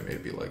that. They may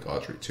be like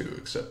Audrey too,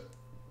 except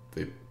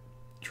they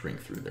drink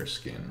through their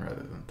skin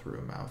rather than through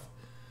a mouth.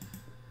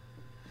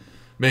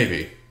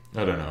 Maybe.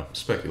 I don't know.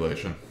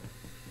 Speculation.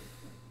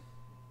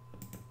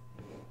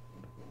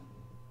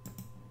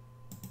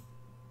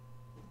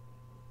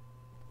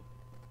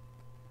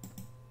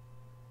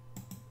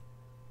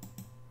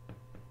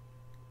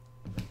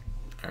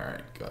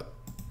 Alright, got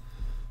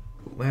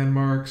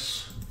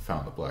landmarks,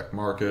 found the black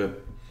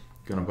market.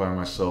 Gonna buy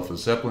myself a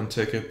Zeppelin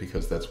ticket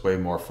because that's way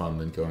more fun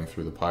than going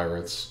through the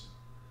pirates.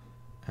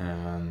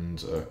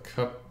 And a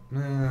cup,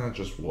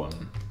 just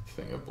one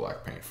thing of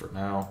black paint for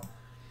now.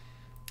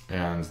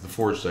 And the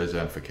forged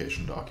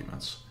identification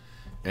documents.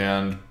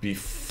 And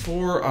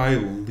before I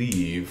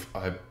leave,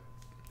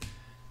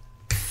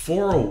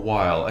 for a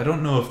while, I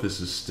don't know if this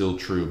is still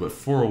true, but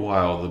for a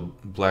while the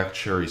black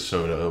cherry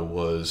soda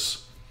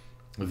was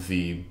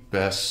the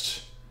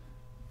best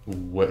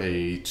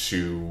way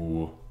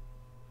to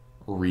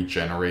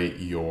regenerate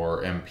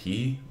your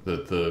MP.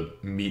 The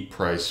meat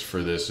price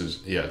for this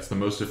is, it's the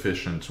most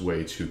efficient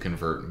way to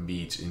convert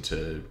meat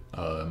into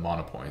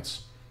mana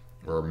points,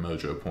 or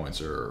mojo points,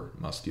 or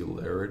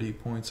muscularity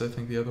points, I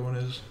think the other one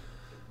is.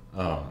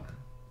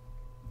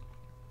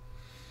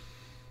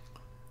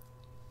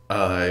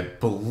 I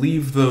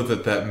believe, though,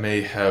 that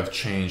may have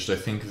changed. I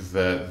think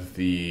that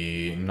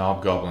the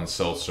Knobgoblin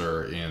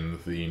Seltzer in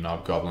the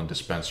Knobgoblin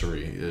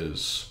Dispensary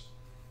is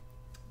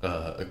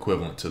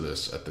equivalent to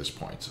this at this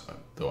point,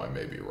 though I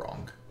may be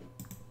wrong.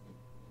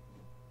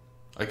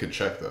 I could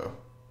check, though.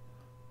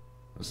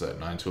 Is that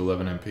 9 to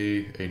 11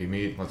 MP, 80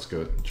 meat? Let's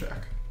go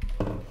check.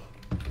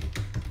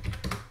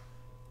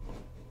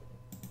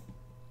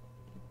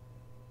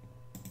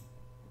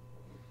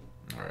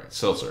 Alright,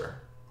 Seltzer.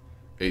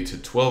 8 to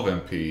 12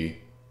 MP,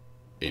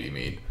 80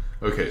 meat.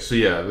 Okay, so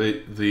yeah,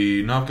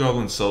 the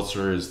Knobgoblin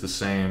Seltzer is the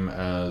same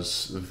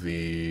as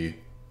the...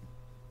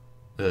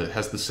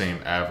 has the same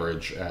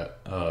average at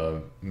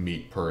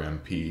meat per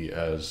MP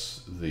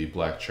as the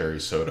black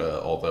cherry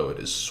soda, although it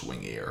is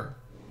swingier,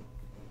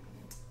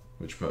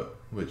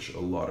 which a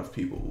lot of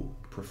people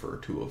prefer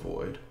to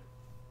avoid.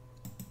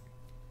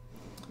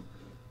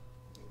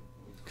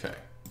 Okay,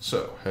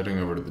 so heading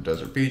over to the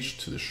desert beach,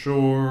 to the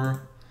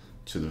shore,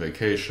 to the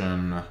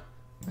vacation.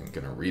 I'm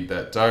gonna read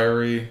that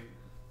diary,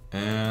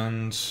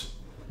 and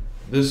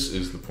this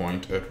is the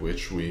point at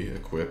which we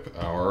equip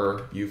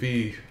our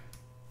UV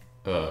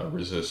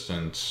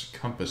resistant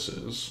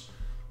compasses,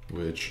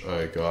 which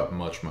I got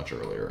much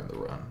earlier in the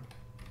run.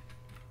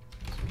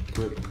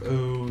 Equip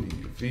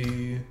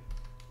UV.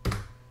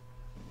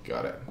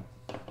 Got it.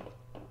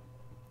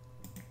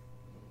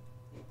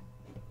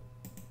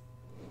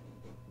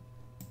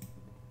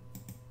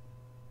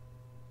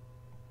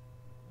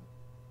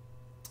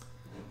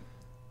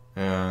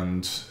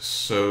 And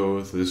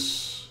so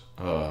this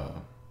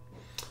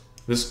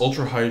this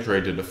ultra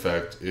hydrated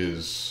effect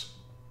is,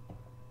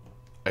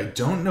 I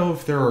don't know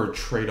if there are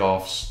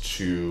trade-offs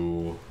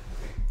to,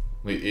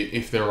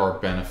 if there are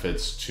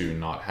benefits to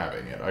not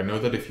having it. I know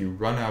that if you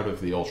run out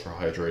of the ultra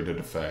hydrated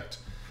effect,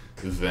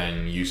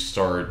 then you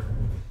start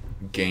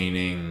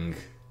gaining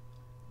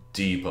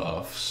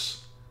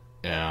debuffs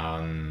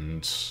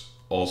and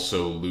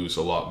also lose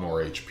a lot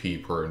more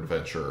HP per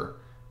adventure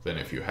than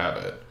if you have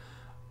it.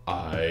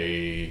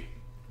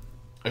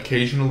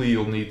 Occasionally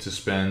you'll need to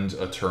spend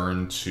a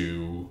turn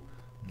to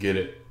get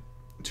it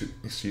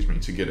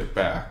to get it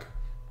back.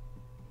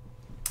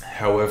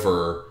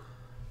 However,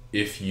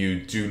 if you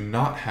do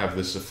not have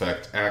this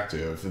effect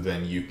active,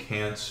 then you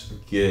can't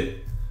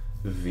get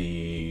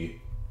the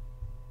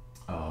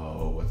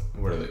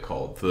what are they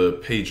called? The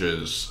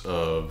pages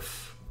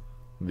of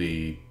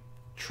the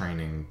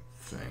training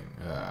thing.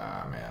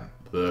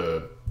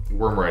 The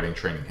worm riding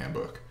training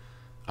handbook.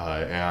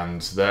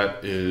 And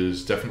that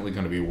is definitely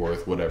going to be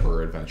worth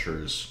whatever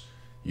adventures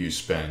you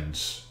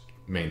spend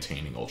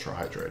maintaining ultra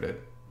hydrated.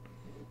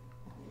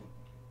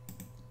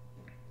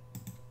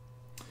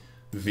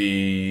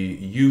 The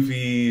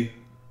UV...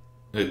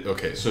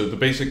 Okay, so the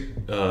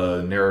basic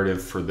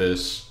narrative for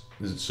this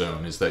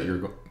zone is that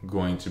you're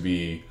going to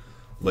be,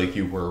 like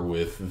you were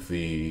with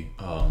the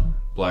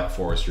Black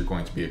Forest, you're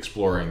going to be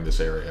exploring this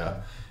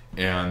area,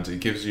 and it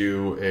gives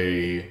you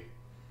a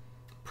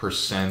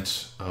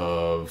 %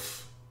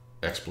 of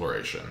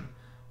exploration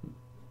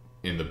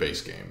in the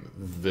base game.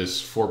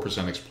 This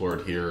 4%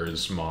 explored here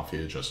is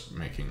Mafia just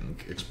making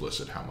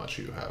explicit how much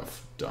you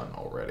have done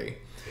already.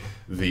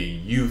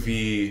 The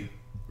UV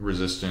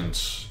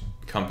resistant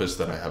compass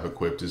that I have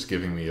equipped is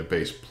giving me a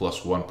base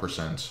plus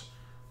 1%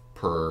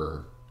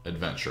 per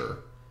adventure.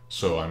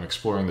 So I'm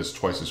exploring this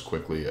twice as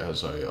quickly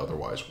as I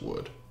otherwise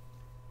would.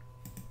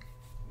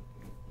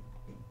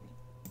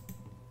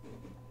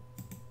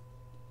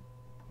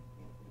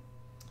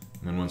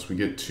 And then once we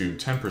get to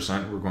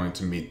 10%, we're going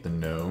to meet the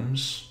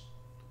gnomes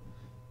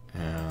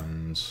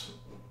and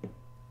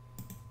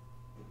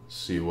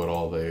see what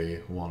all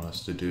they want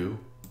us to do.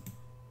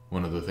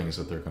 One of the things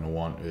that they're going to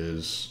want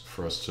is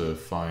for us to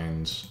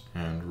find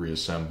and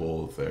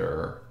reassemble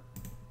their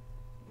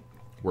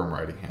worm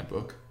riding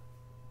handbook.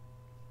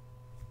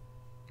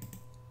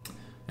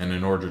 And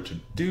in order to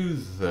do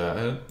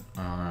that,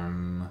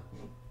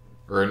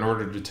 or in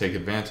order to take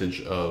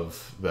advantage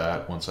of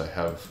that, once I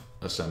have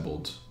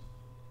assembled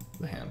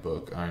the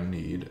handbook, I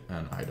need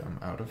an item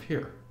out of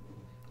here,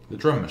 the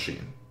drum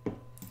machine.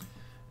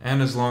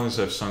 And as long as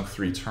I've sunk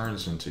 3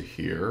 turns into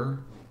here,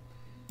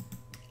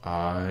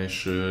 I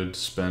should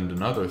spend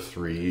another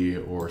 3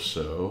 or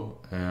so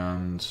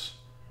and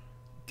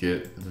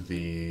get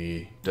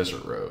the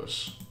desert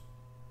rose.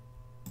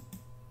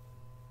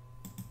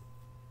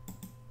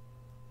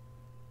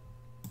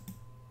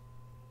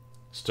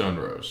 Stone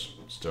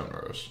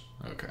rose.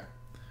 Okay.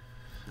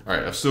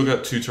 Alright, I've still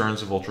got 2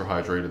 turns of ultra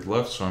hydrated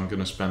left, so I'm going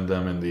to spend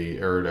them in the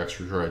arid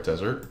extra dry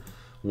desert.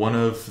 One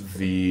of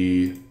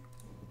the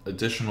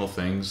additional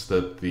things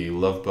that the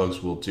love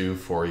bugs will do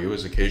for you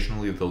is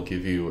occasionally they'll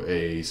give you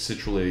a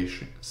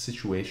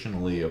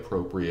situationally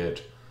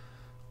appropriate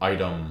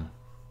item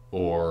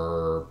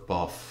or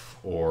buff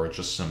or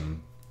just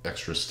some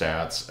extra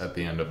stats at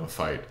the end of a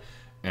fight.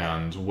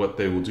 And what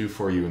they will do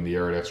for you in the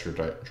arid extra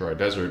dry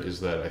desert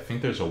is that I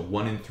think there's a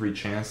 1 in 3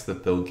 chance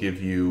that they'll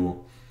give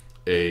you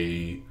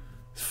a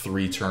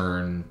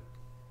 3-turn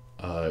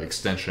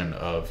extension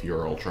of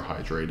your ultra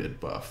hydrated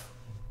buff.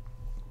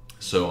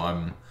 So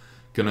I'm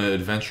gonna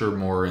adventure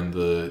more in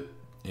the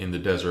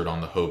desert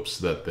on the hopes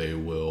that they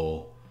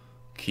will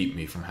keep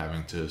me from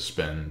having to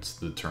spend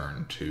the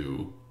turn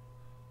to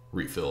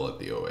refill at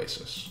the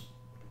oasis.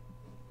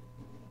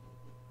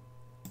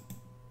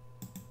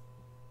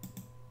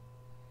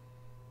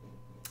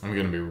 I'm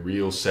gonna be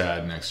real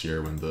sad next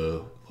year when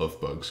the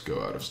love bugs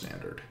go out of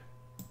standard.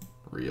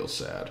 Real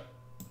sad.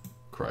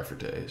 Cry for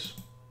days.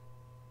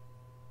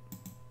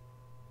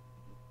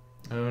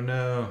 Oh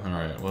no.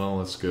 Alright, well,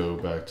 let's go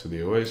back to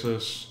the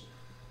oasis.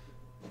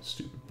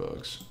 Stupid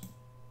bugs.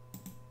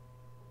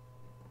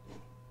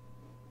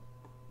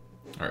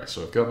 Alright,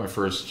 so I've got my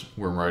first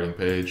worm riding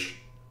page.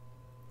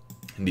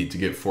 I need to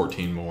get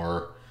 14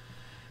 more.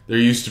 There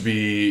used to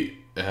be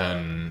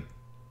an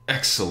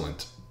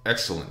excellent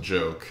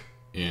joke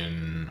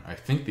in, I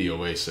think, the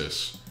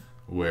Oasis,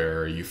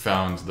 where you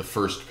found the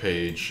first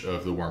page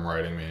of the worm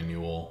riding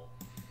manual,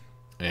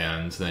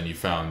 and then you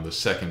found the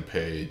second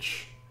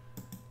page,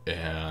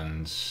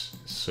 and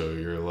so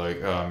you're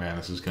like, oh man,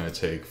 this is going to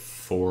take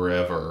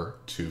forever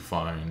to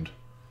find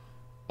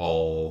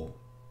all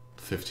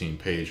 15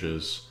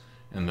 pages,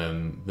 and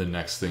then the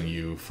next thing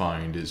you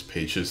find is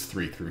pages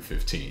 3 through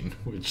 15,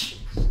 which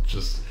is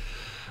just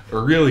a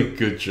really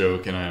good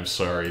joke, and I am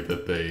sorry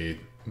that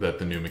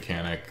the new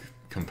mechanic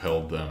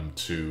compelled them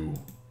to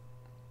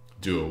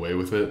do away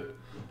with it.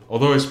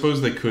 Although I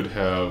suppose they could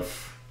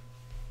have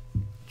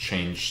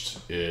changed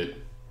it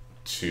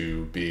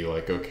to be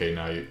like, okay,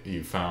 now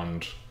you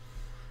found,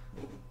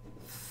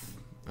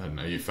 I don't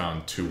know, you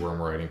found 2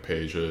 worm riding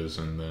pages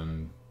and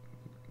then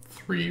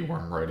 3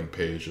 worm riding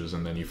pages,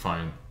 and then you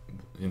find,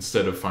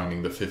 instead of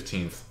finding the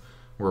 15th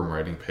worm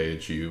riding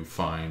page, you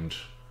find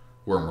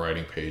worm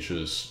riding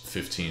pages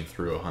 15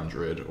 through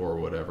 100 or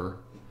whatever.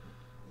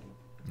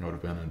 It would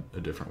have been a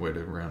different way to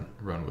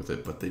run with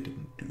it, but they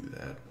didn't do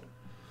that.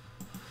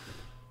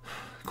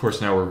 Of course,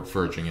 now we're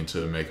verging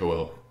into make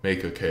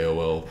a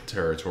KOL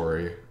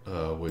territory,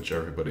 which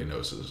everybody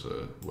knows is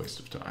a waste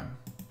of time.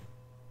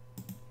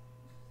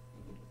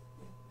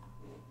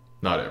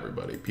 Not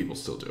everybody. People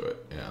still do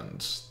it,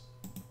 and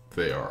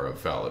they are a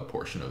valid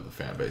portion of the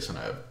fan base, and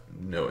I have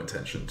no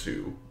intention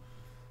to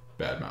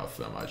badmouth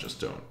them. I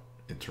just don't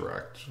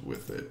interact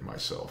with it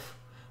myself.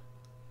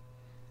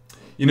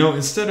 You know,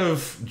 instead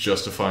of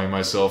justifying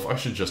myself, I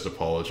should just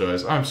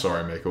apologize. I'm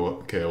sorry, make a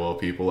KOL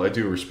people. I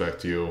do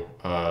respect you.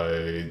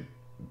 I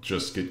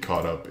just get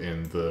caught up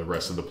in the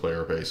rest of the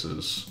player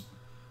base's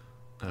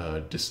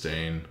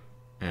disdain,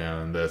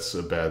 and that's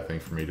a bad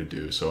thing for me to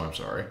do, so I'm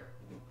sorry.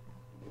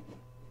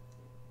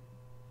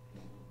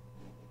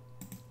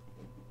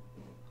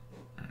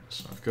 Alright,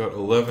 so I've got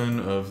 11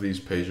 of these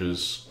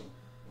pages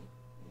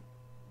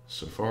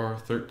so far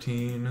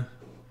 13.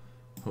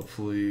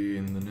 Hopefully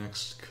in the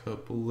next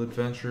couple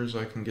adventures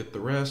I can get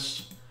the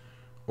rest.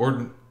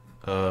 Or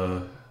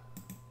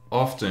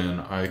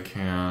often I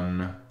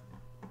can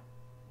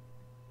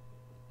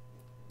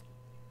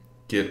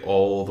get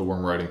all the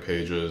worm writing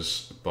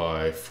pages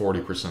by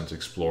 40%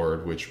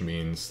 explored, which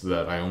means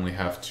that I only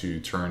have to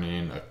turn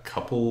in a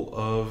couple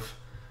of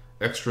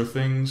extra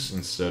things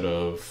instead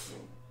of...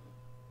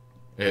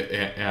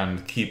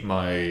 and keep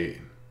my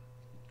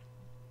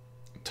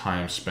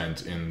time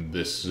spent in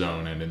this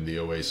zone and in the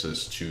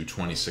oasis to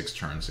 26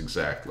 turns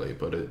exactly,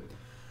 but it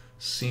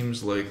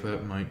seems like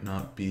that might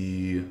not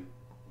be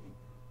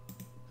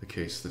the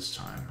case this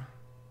time.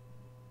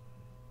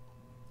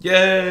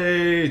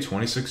 Yay!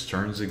 26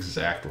 turns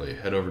exactly.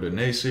 Head over to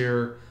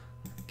Nacier,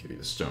 give you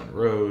the stone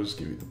rose,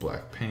 give you the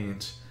black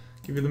paint,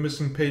 give you the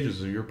missing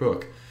pages of your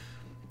book.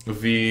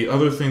 The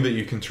other thing that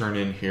you can turn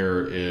in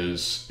here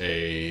is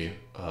a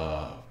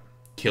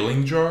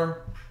killing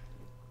jar,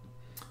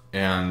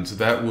 and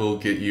that will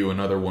get you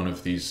another one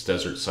of these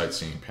desert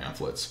sightseeing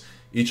pamphlets.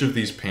 Each of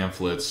these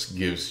pamphlets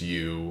gives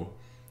you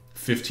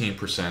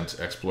 15%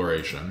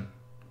 exploration,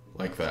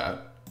 like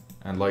that,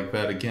 and like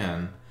that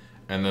again.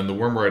 And then the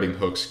worm riding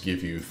hooks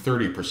give you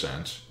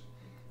 30%,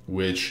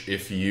 which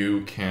if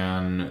you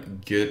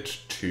can get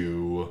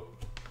to,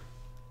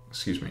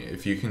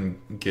 if you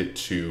can get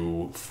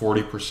to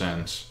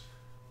 40%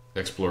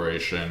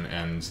 exploration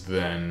and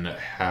then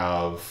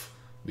have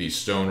the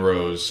stone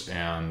rose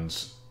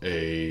and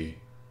a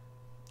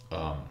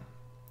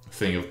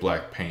thing of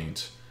black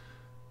paint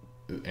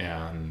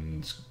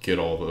and get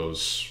all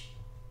those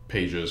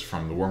pages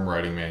from the worm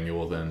riding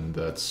manual, then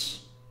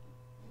that's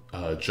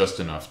just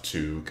enough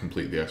to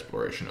complete the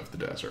exploration of the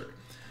desert.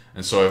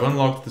 And so I've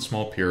unlocked the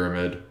small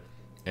pyramid,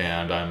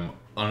 and I'm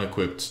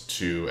unequipped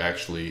to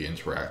actually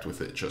interact with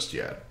it just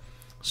yet.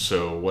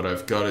 So what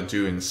I've got to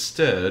do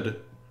instead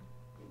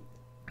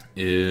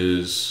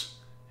is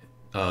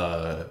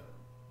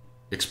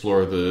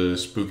explore the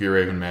Spooky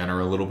Raven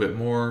Manor a little bit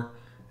more,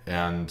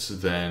 and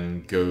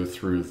then go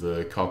through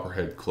the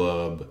Copperhead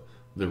Club,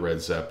 the Red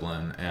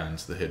Zeppelin, and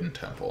the Hidden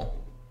Temple.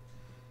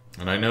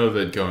 And I know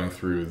that going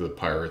through the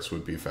pirates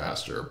would be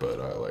faster, but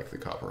I like the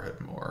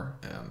Copperhead more,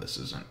 and this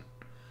isn't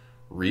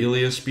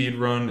really a speed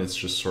run, it's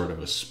just sort of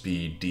a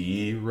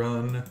speedy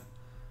run.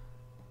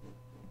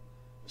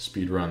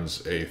 Speed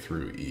runs A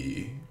through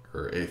E,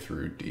 or A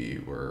through D,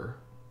 were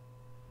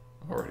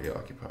already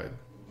occupied.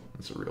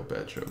 That's a real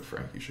bad joke,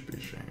 Frank, you should be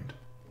ashamed.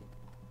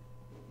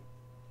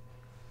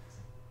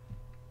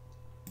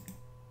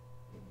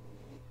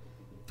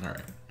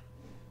 Alright.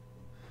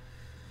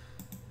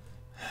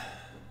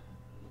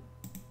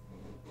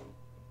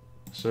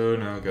 So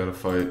now I've got to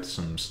fight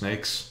some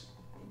snakes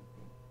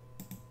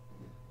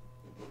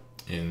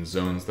in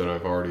zones that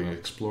I've already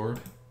explored.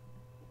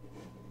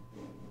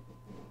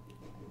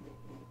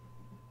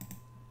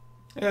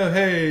 Oh,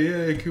 hey,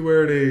 yay,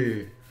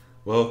 QWERTY!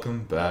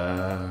 Welcome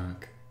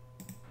back.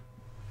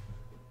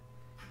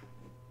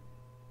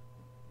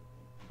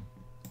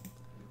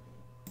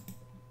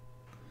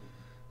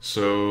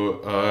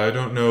 So, I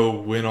don't know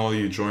when all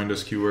you joined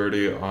us,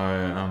 QWERTY. I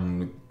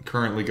am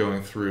currently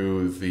going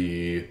through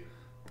the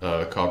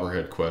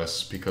Copperhead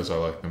quests because I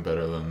like them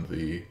better than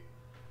the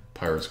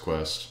Pirates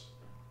quest.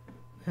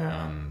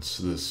 And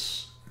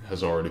this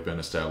has already been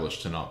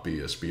established to not be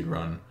a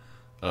speedrun.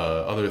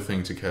 Other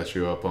thing to catch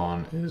you up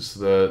on is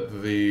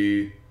that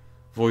the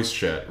voice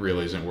chat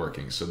really isn't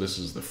working, so this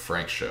is the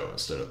Frank show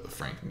instead of the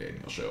Frank and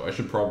Daniel show. I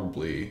should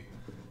probably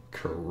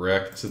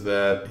correct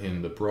that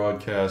in the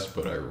broadcast,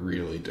 but I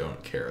really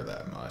don't care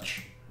that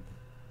much.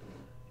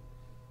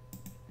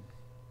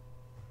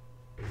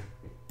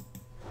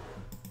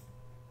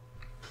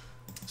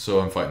 So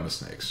I'm fighting the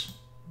snakes,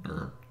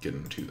 or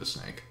getting to the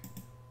snake.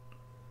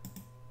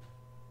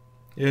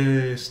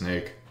 Yay,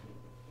 snake.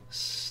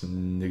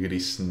 Sniggity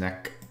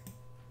snack.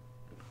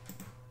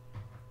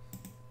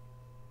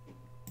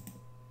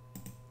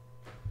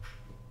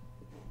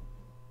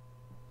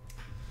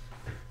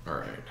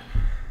 Alright.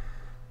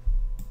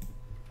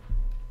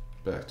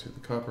 Back to the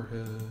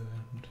Copperhead.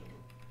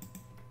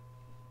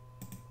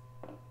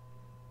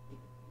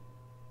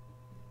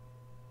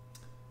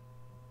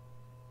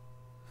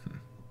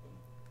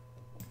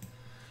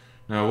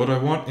 Now, what I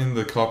want in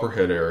the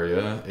Copperhead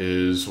area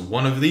is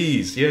one of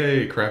these.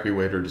 Yay, crappy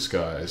waiter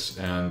disguise.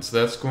 And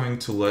that's going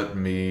to let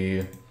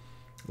me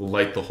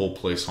light the whole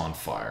place on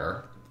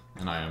fire.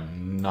 And I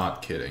am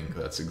not kidding.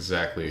 That's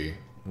exactly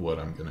what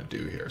I'm going to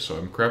do here. So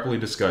I'm crappily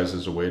disguised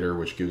as a waiter,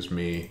 which gives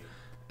me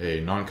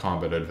a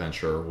non-combat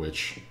adventure,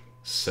 which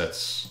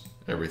sets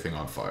everything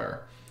on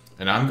fire.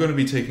 And I'm going to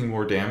be taking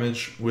more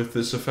damage with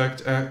this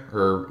effect,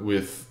 or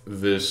with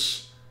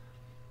this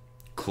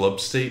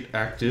club state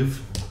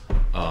active.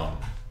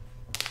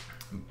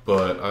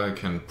 But I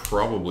can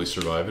probably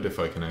survive it if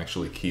I can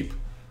actually keep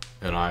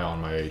an eye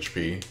on my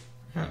HP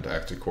and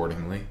act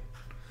accordingly.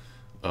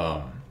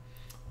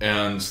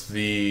 And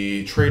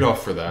the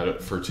trade-off for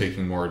that, for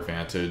taking more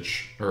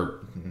advantage,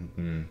 or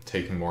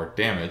taking more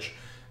damage,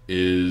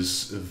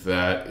 is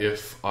that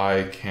if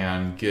I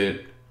can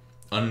get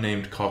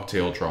unnamed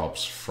cocktail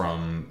drops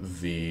from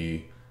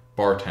the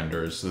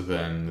bartenders,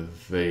 then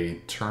they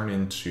turn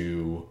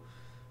into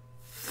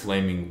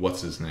flaming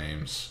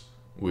what's-his-names,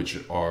 which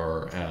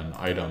are an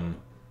item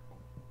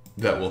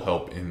that will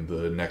help in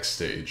the next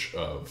stage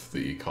of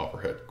the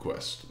Copperhead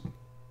quest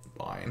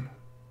line.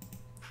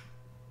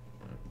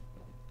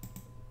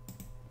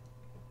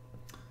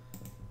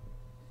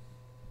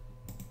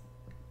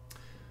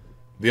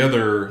 The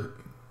other...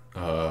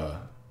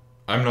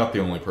 I'm not the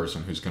only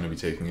person who's going to be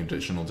taking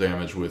additional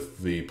damage with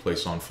the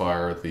place on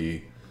fire.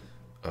 The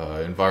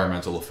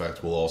environmental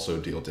effect will also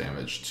deal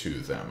damage to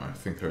them. I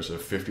think there's a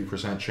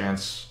 50%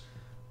 chance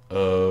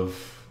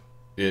of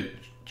it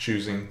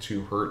choosing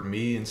to hurt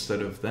me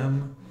instead of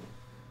them,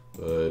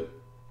 but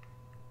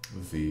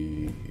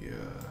the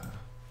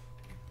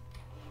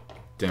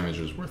damage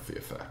is worth the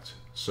effect.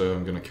 So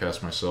I'm going to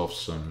cast myself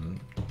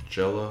some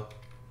Gela.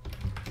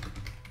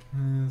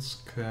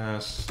 Let's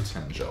cast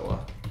 10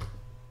 Gela.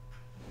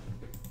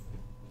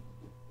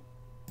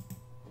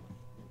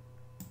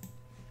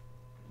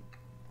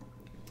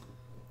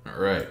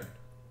 Alright.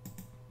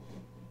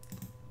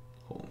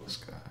 Hole in the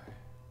sky.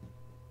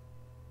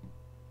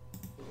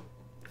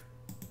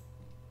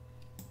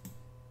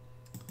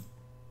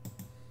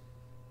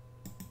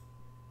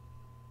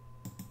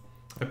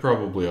 I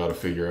probably ought to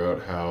figure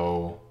out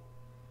how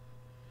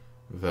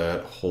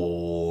that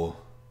whole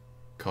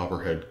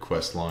Copperhead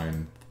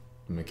questline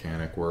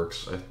mechanic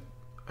works.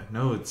 I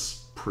know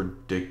it's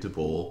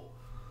predictable,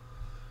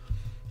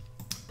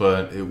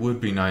 but it would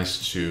be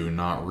nice to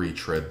not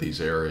retread these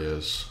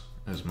areas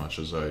as much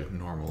as I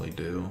normally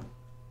do.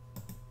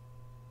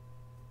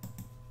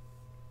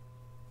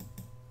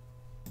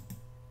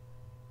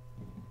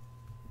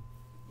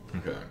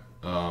 Okay,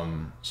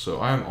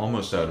 so I'm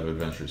almost out of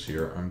adventures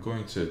here. I'm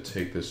going to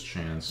take this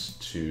chance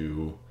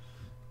to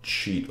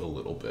cheat a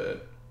little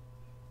bit.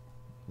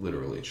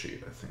 Literally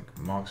cheat, I think.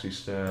 Moxie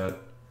stat.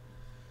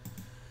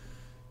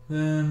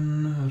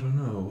 Then, I don't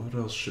know, what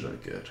else should I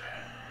get?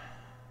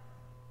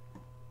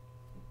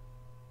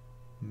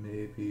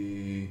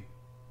 Maybe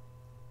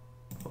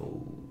a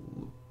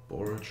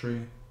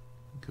laboratory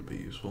could be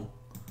useful.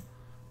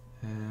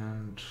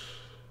 And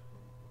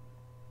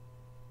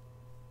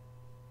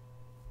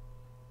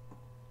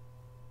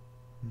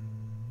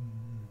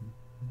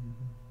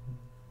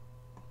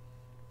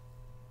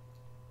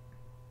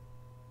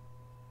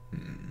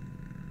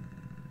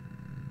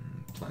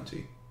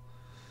plenty.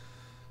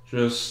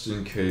 Just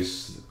in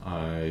case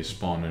I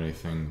spawn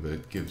anything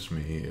that gives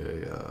me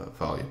a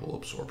valuable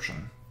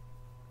absorption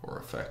or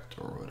effect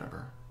or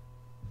whatever.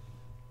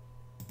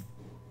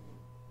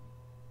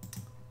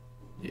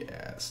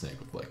 Yeah, snake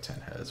with like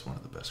 10 heads, one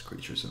of the best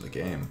creatures in the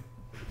game.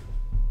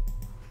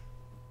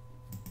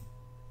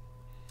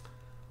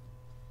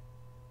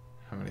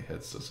 How many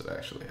heads does it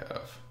actually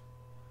have?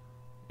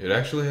 It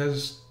actually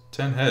has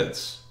 10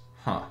 heads.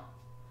 Huh.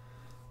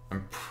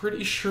 I'm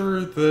pretty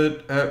sure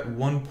that at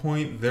one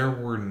point there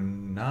were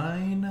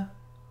 9.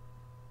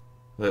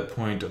 That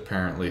point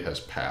apparently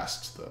has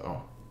passed,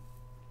 though.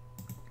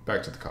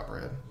 Back to the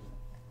Copperhead.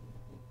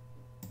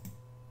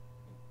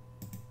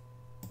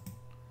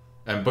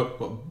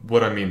 But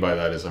what I mean by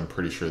that is I'm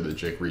pretty sure that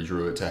Jake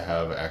redrew it to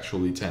have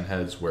actually 10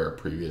 heads, where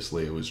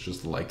previously it was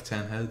just like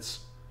 10 heads.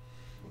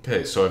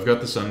 Okay, so I've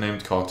got this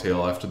unnamed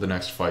cocktail. After the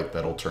next fight,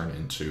 that'll turn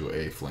into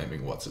a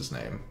flaming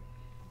what's-his-name.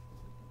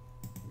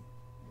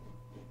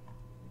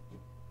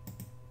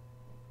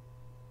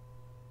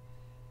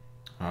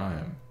 I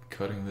am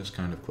cutting this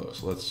kind of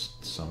close. Let's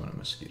summon a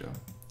mosquito.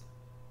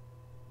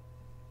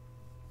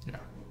 Yeah.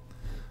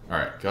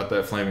 Alright, got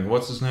that flaming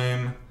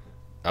what's-his-name.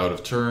 Out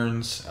of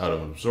turns, out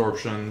of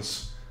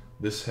absorptions.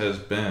 This has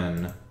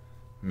been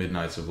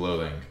Midnights of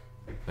Loathing.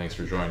 Thanks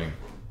for joining.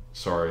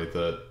 Sorry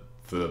that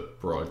the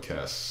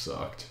broadcast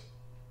sucked.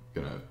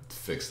 Gonna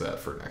fix that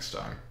for next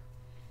time.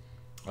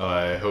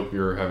 I hope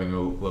you're having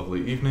a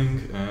lovely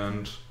evening,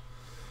 and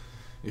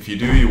if you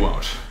do, you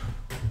won't.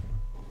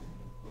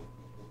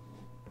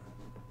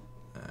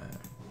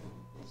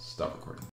 Stop recording.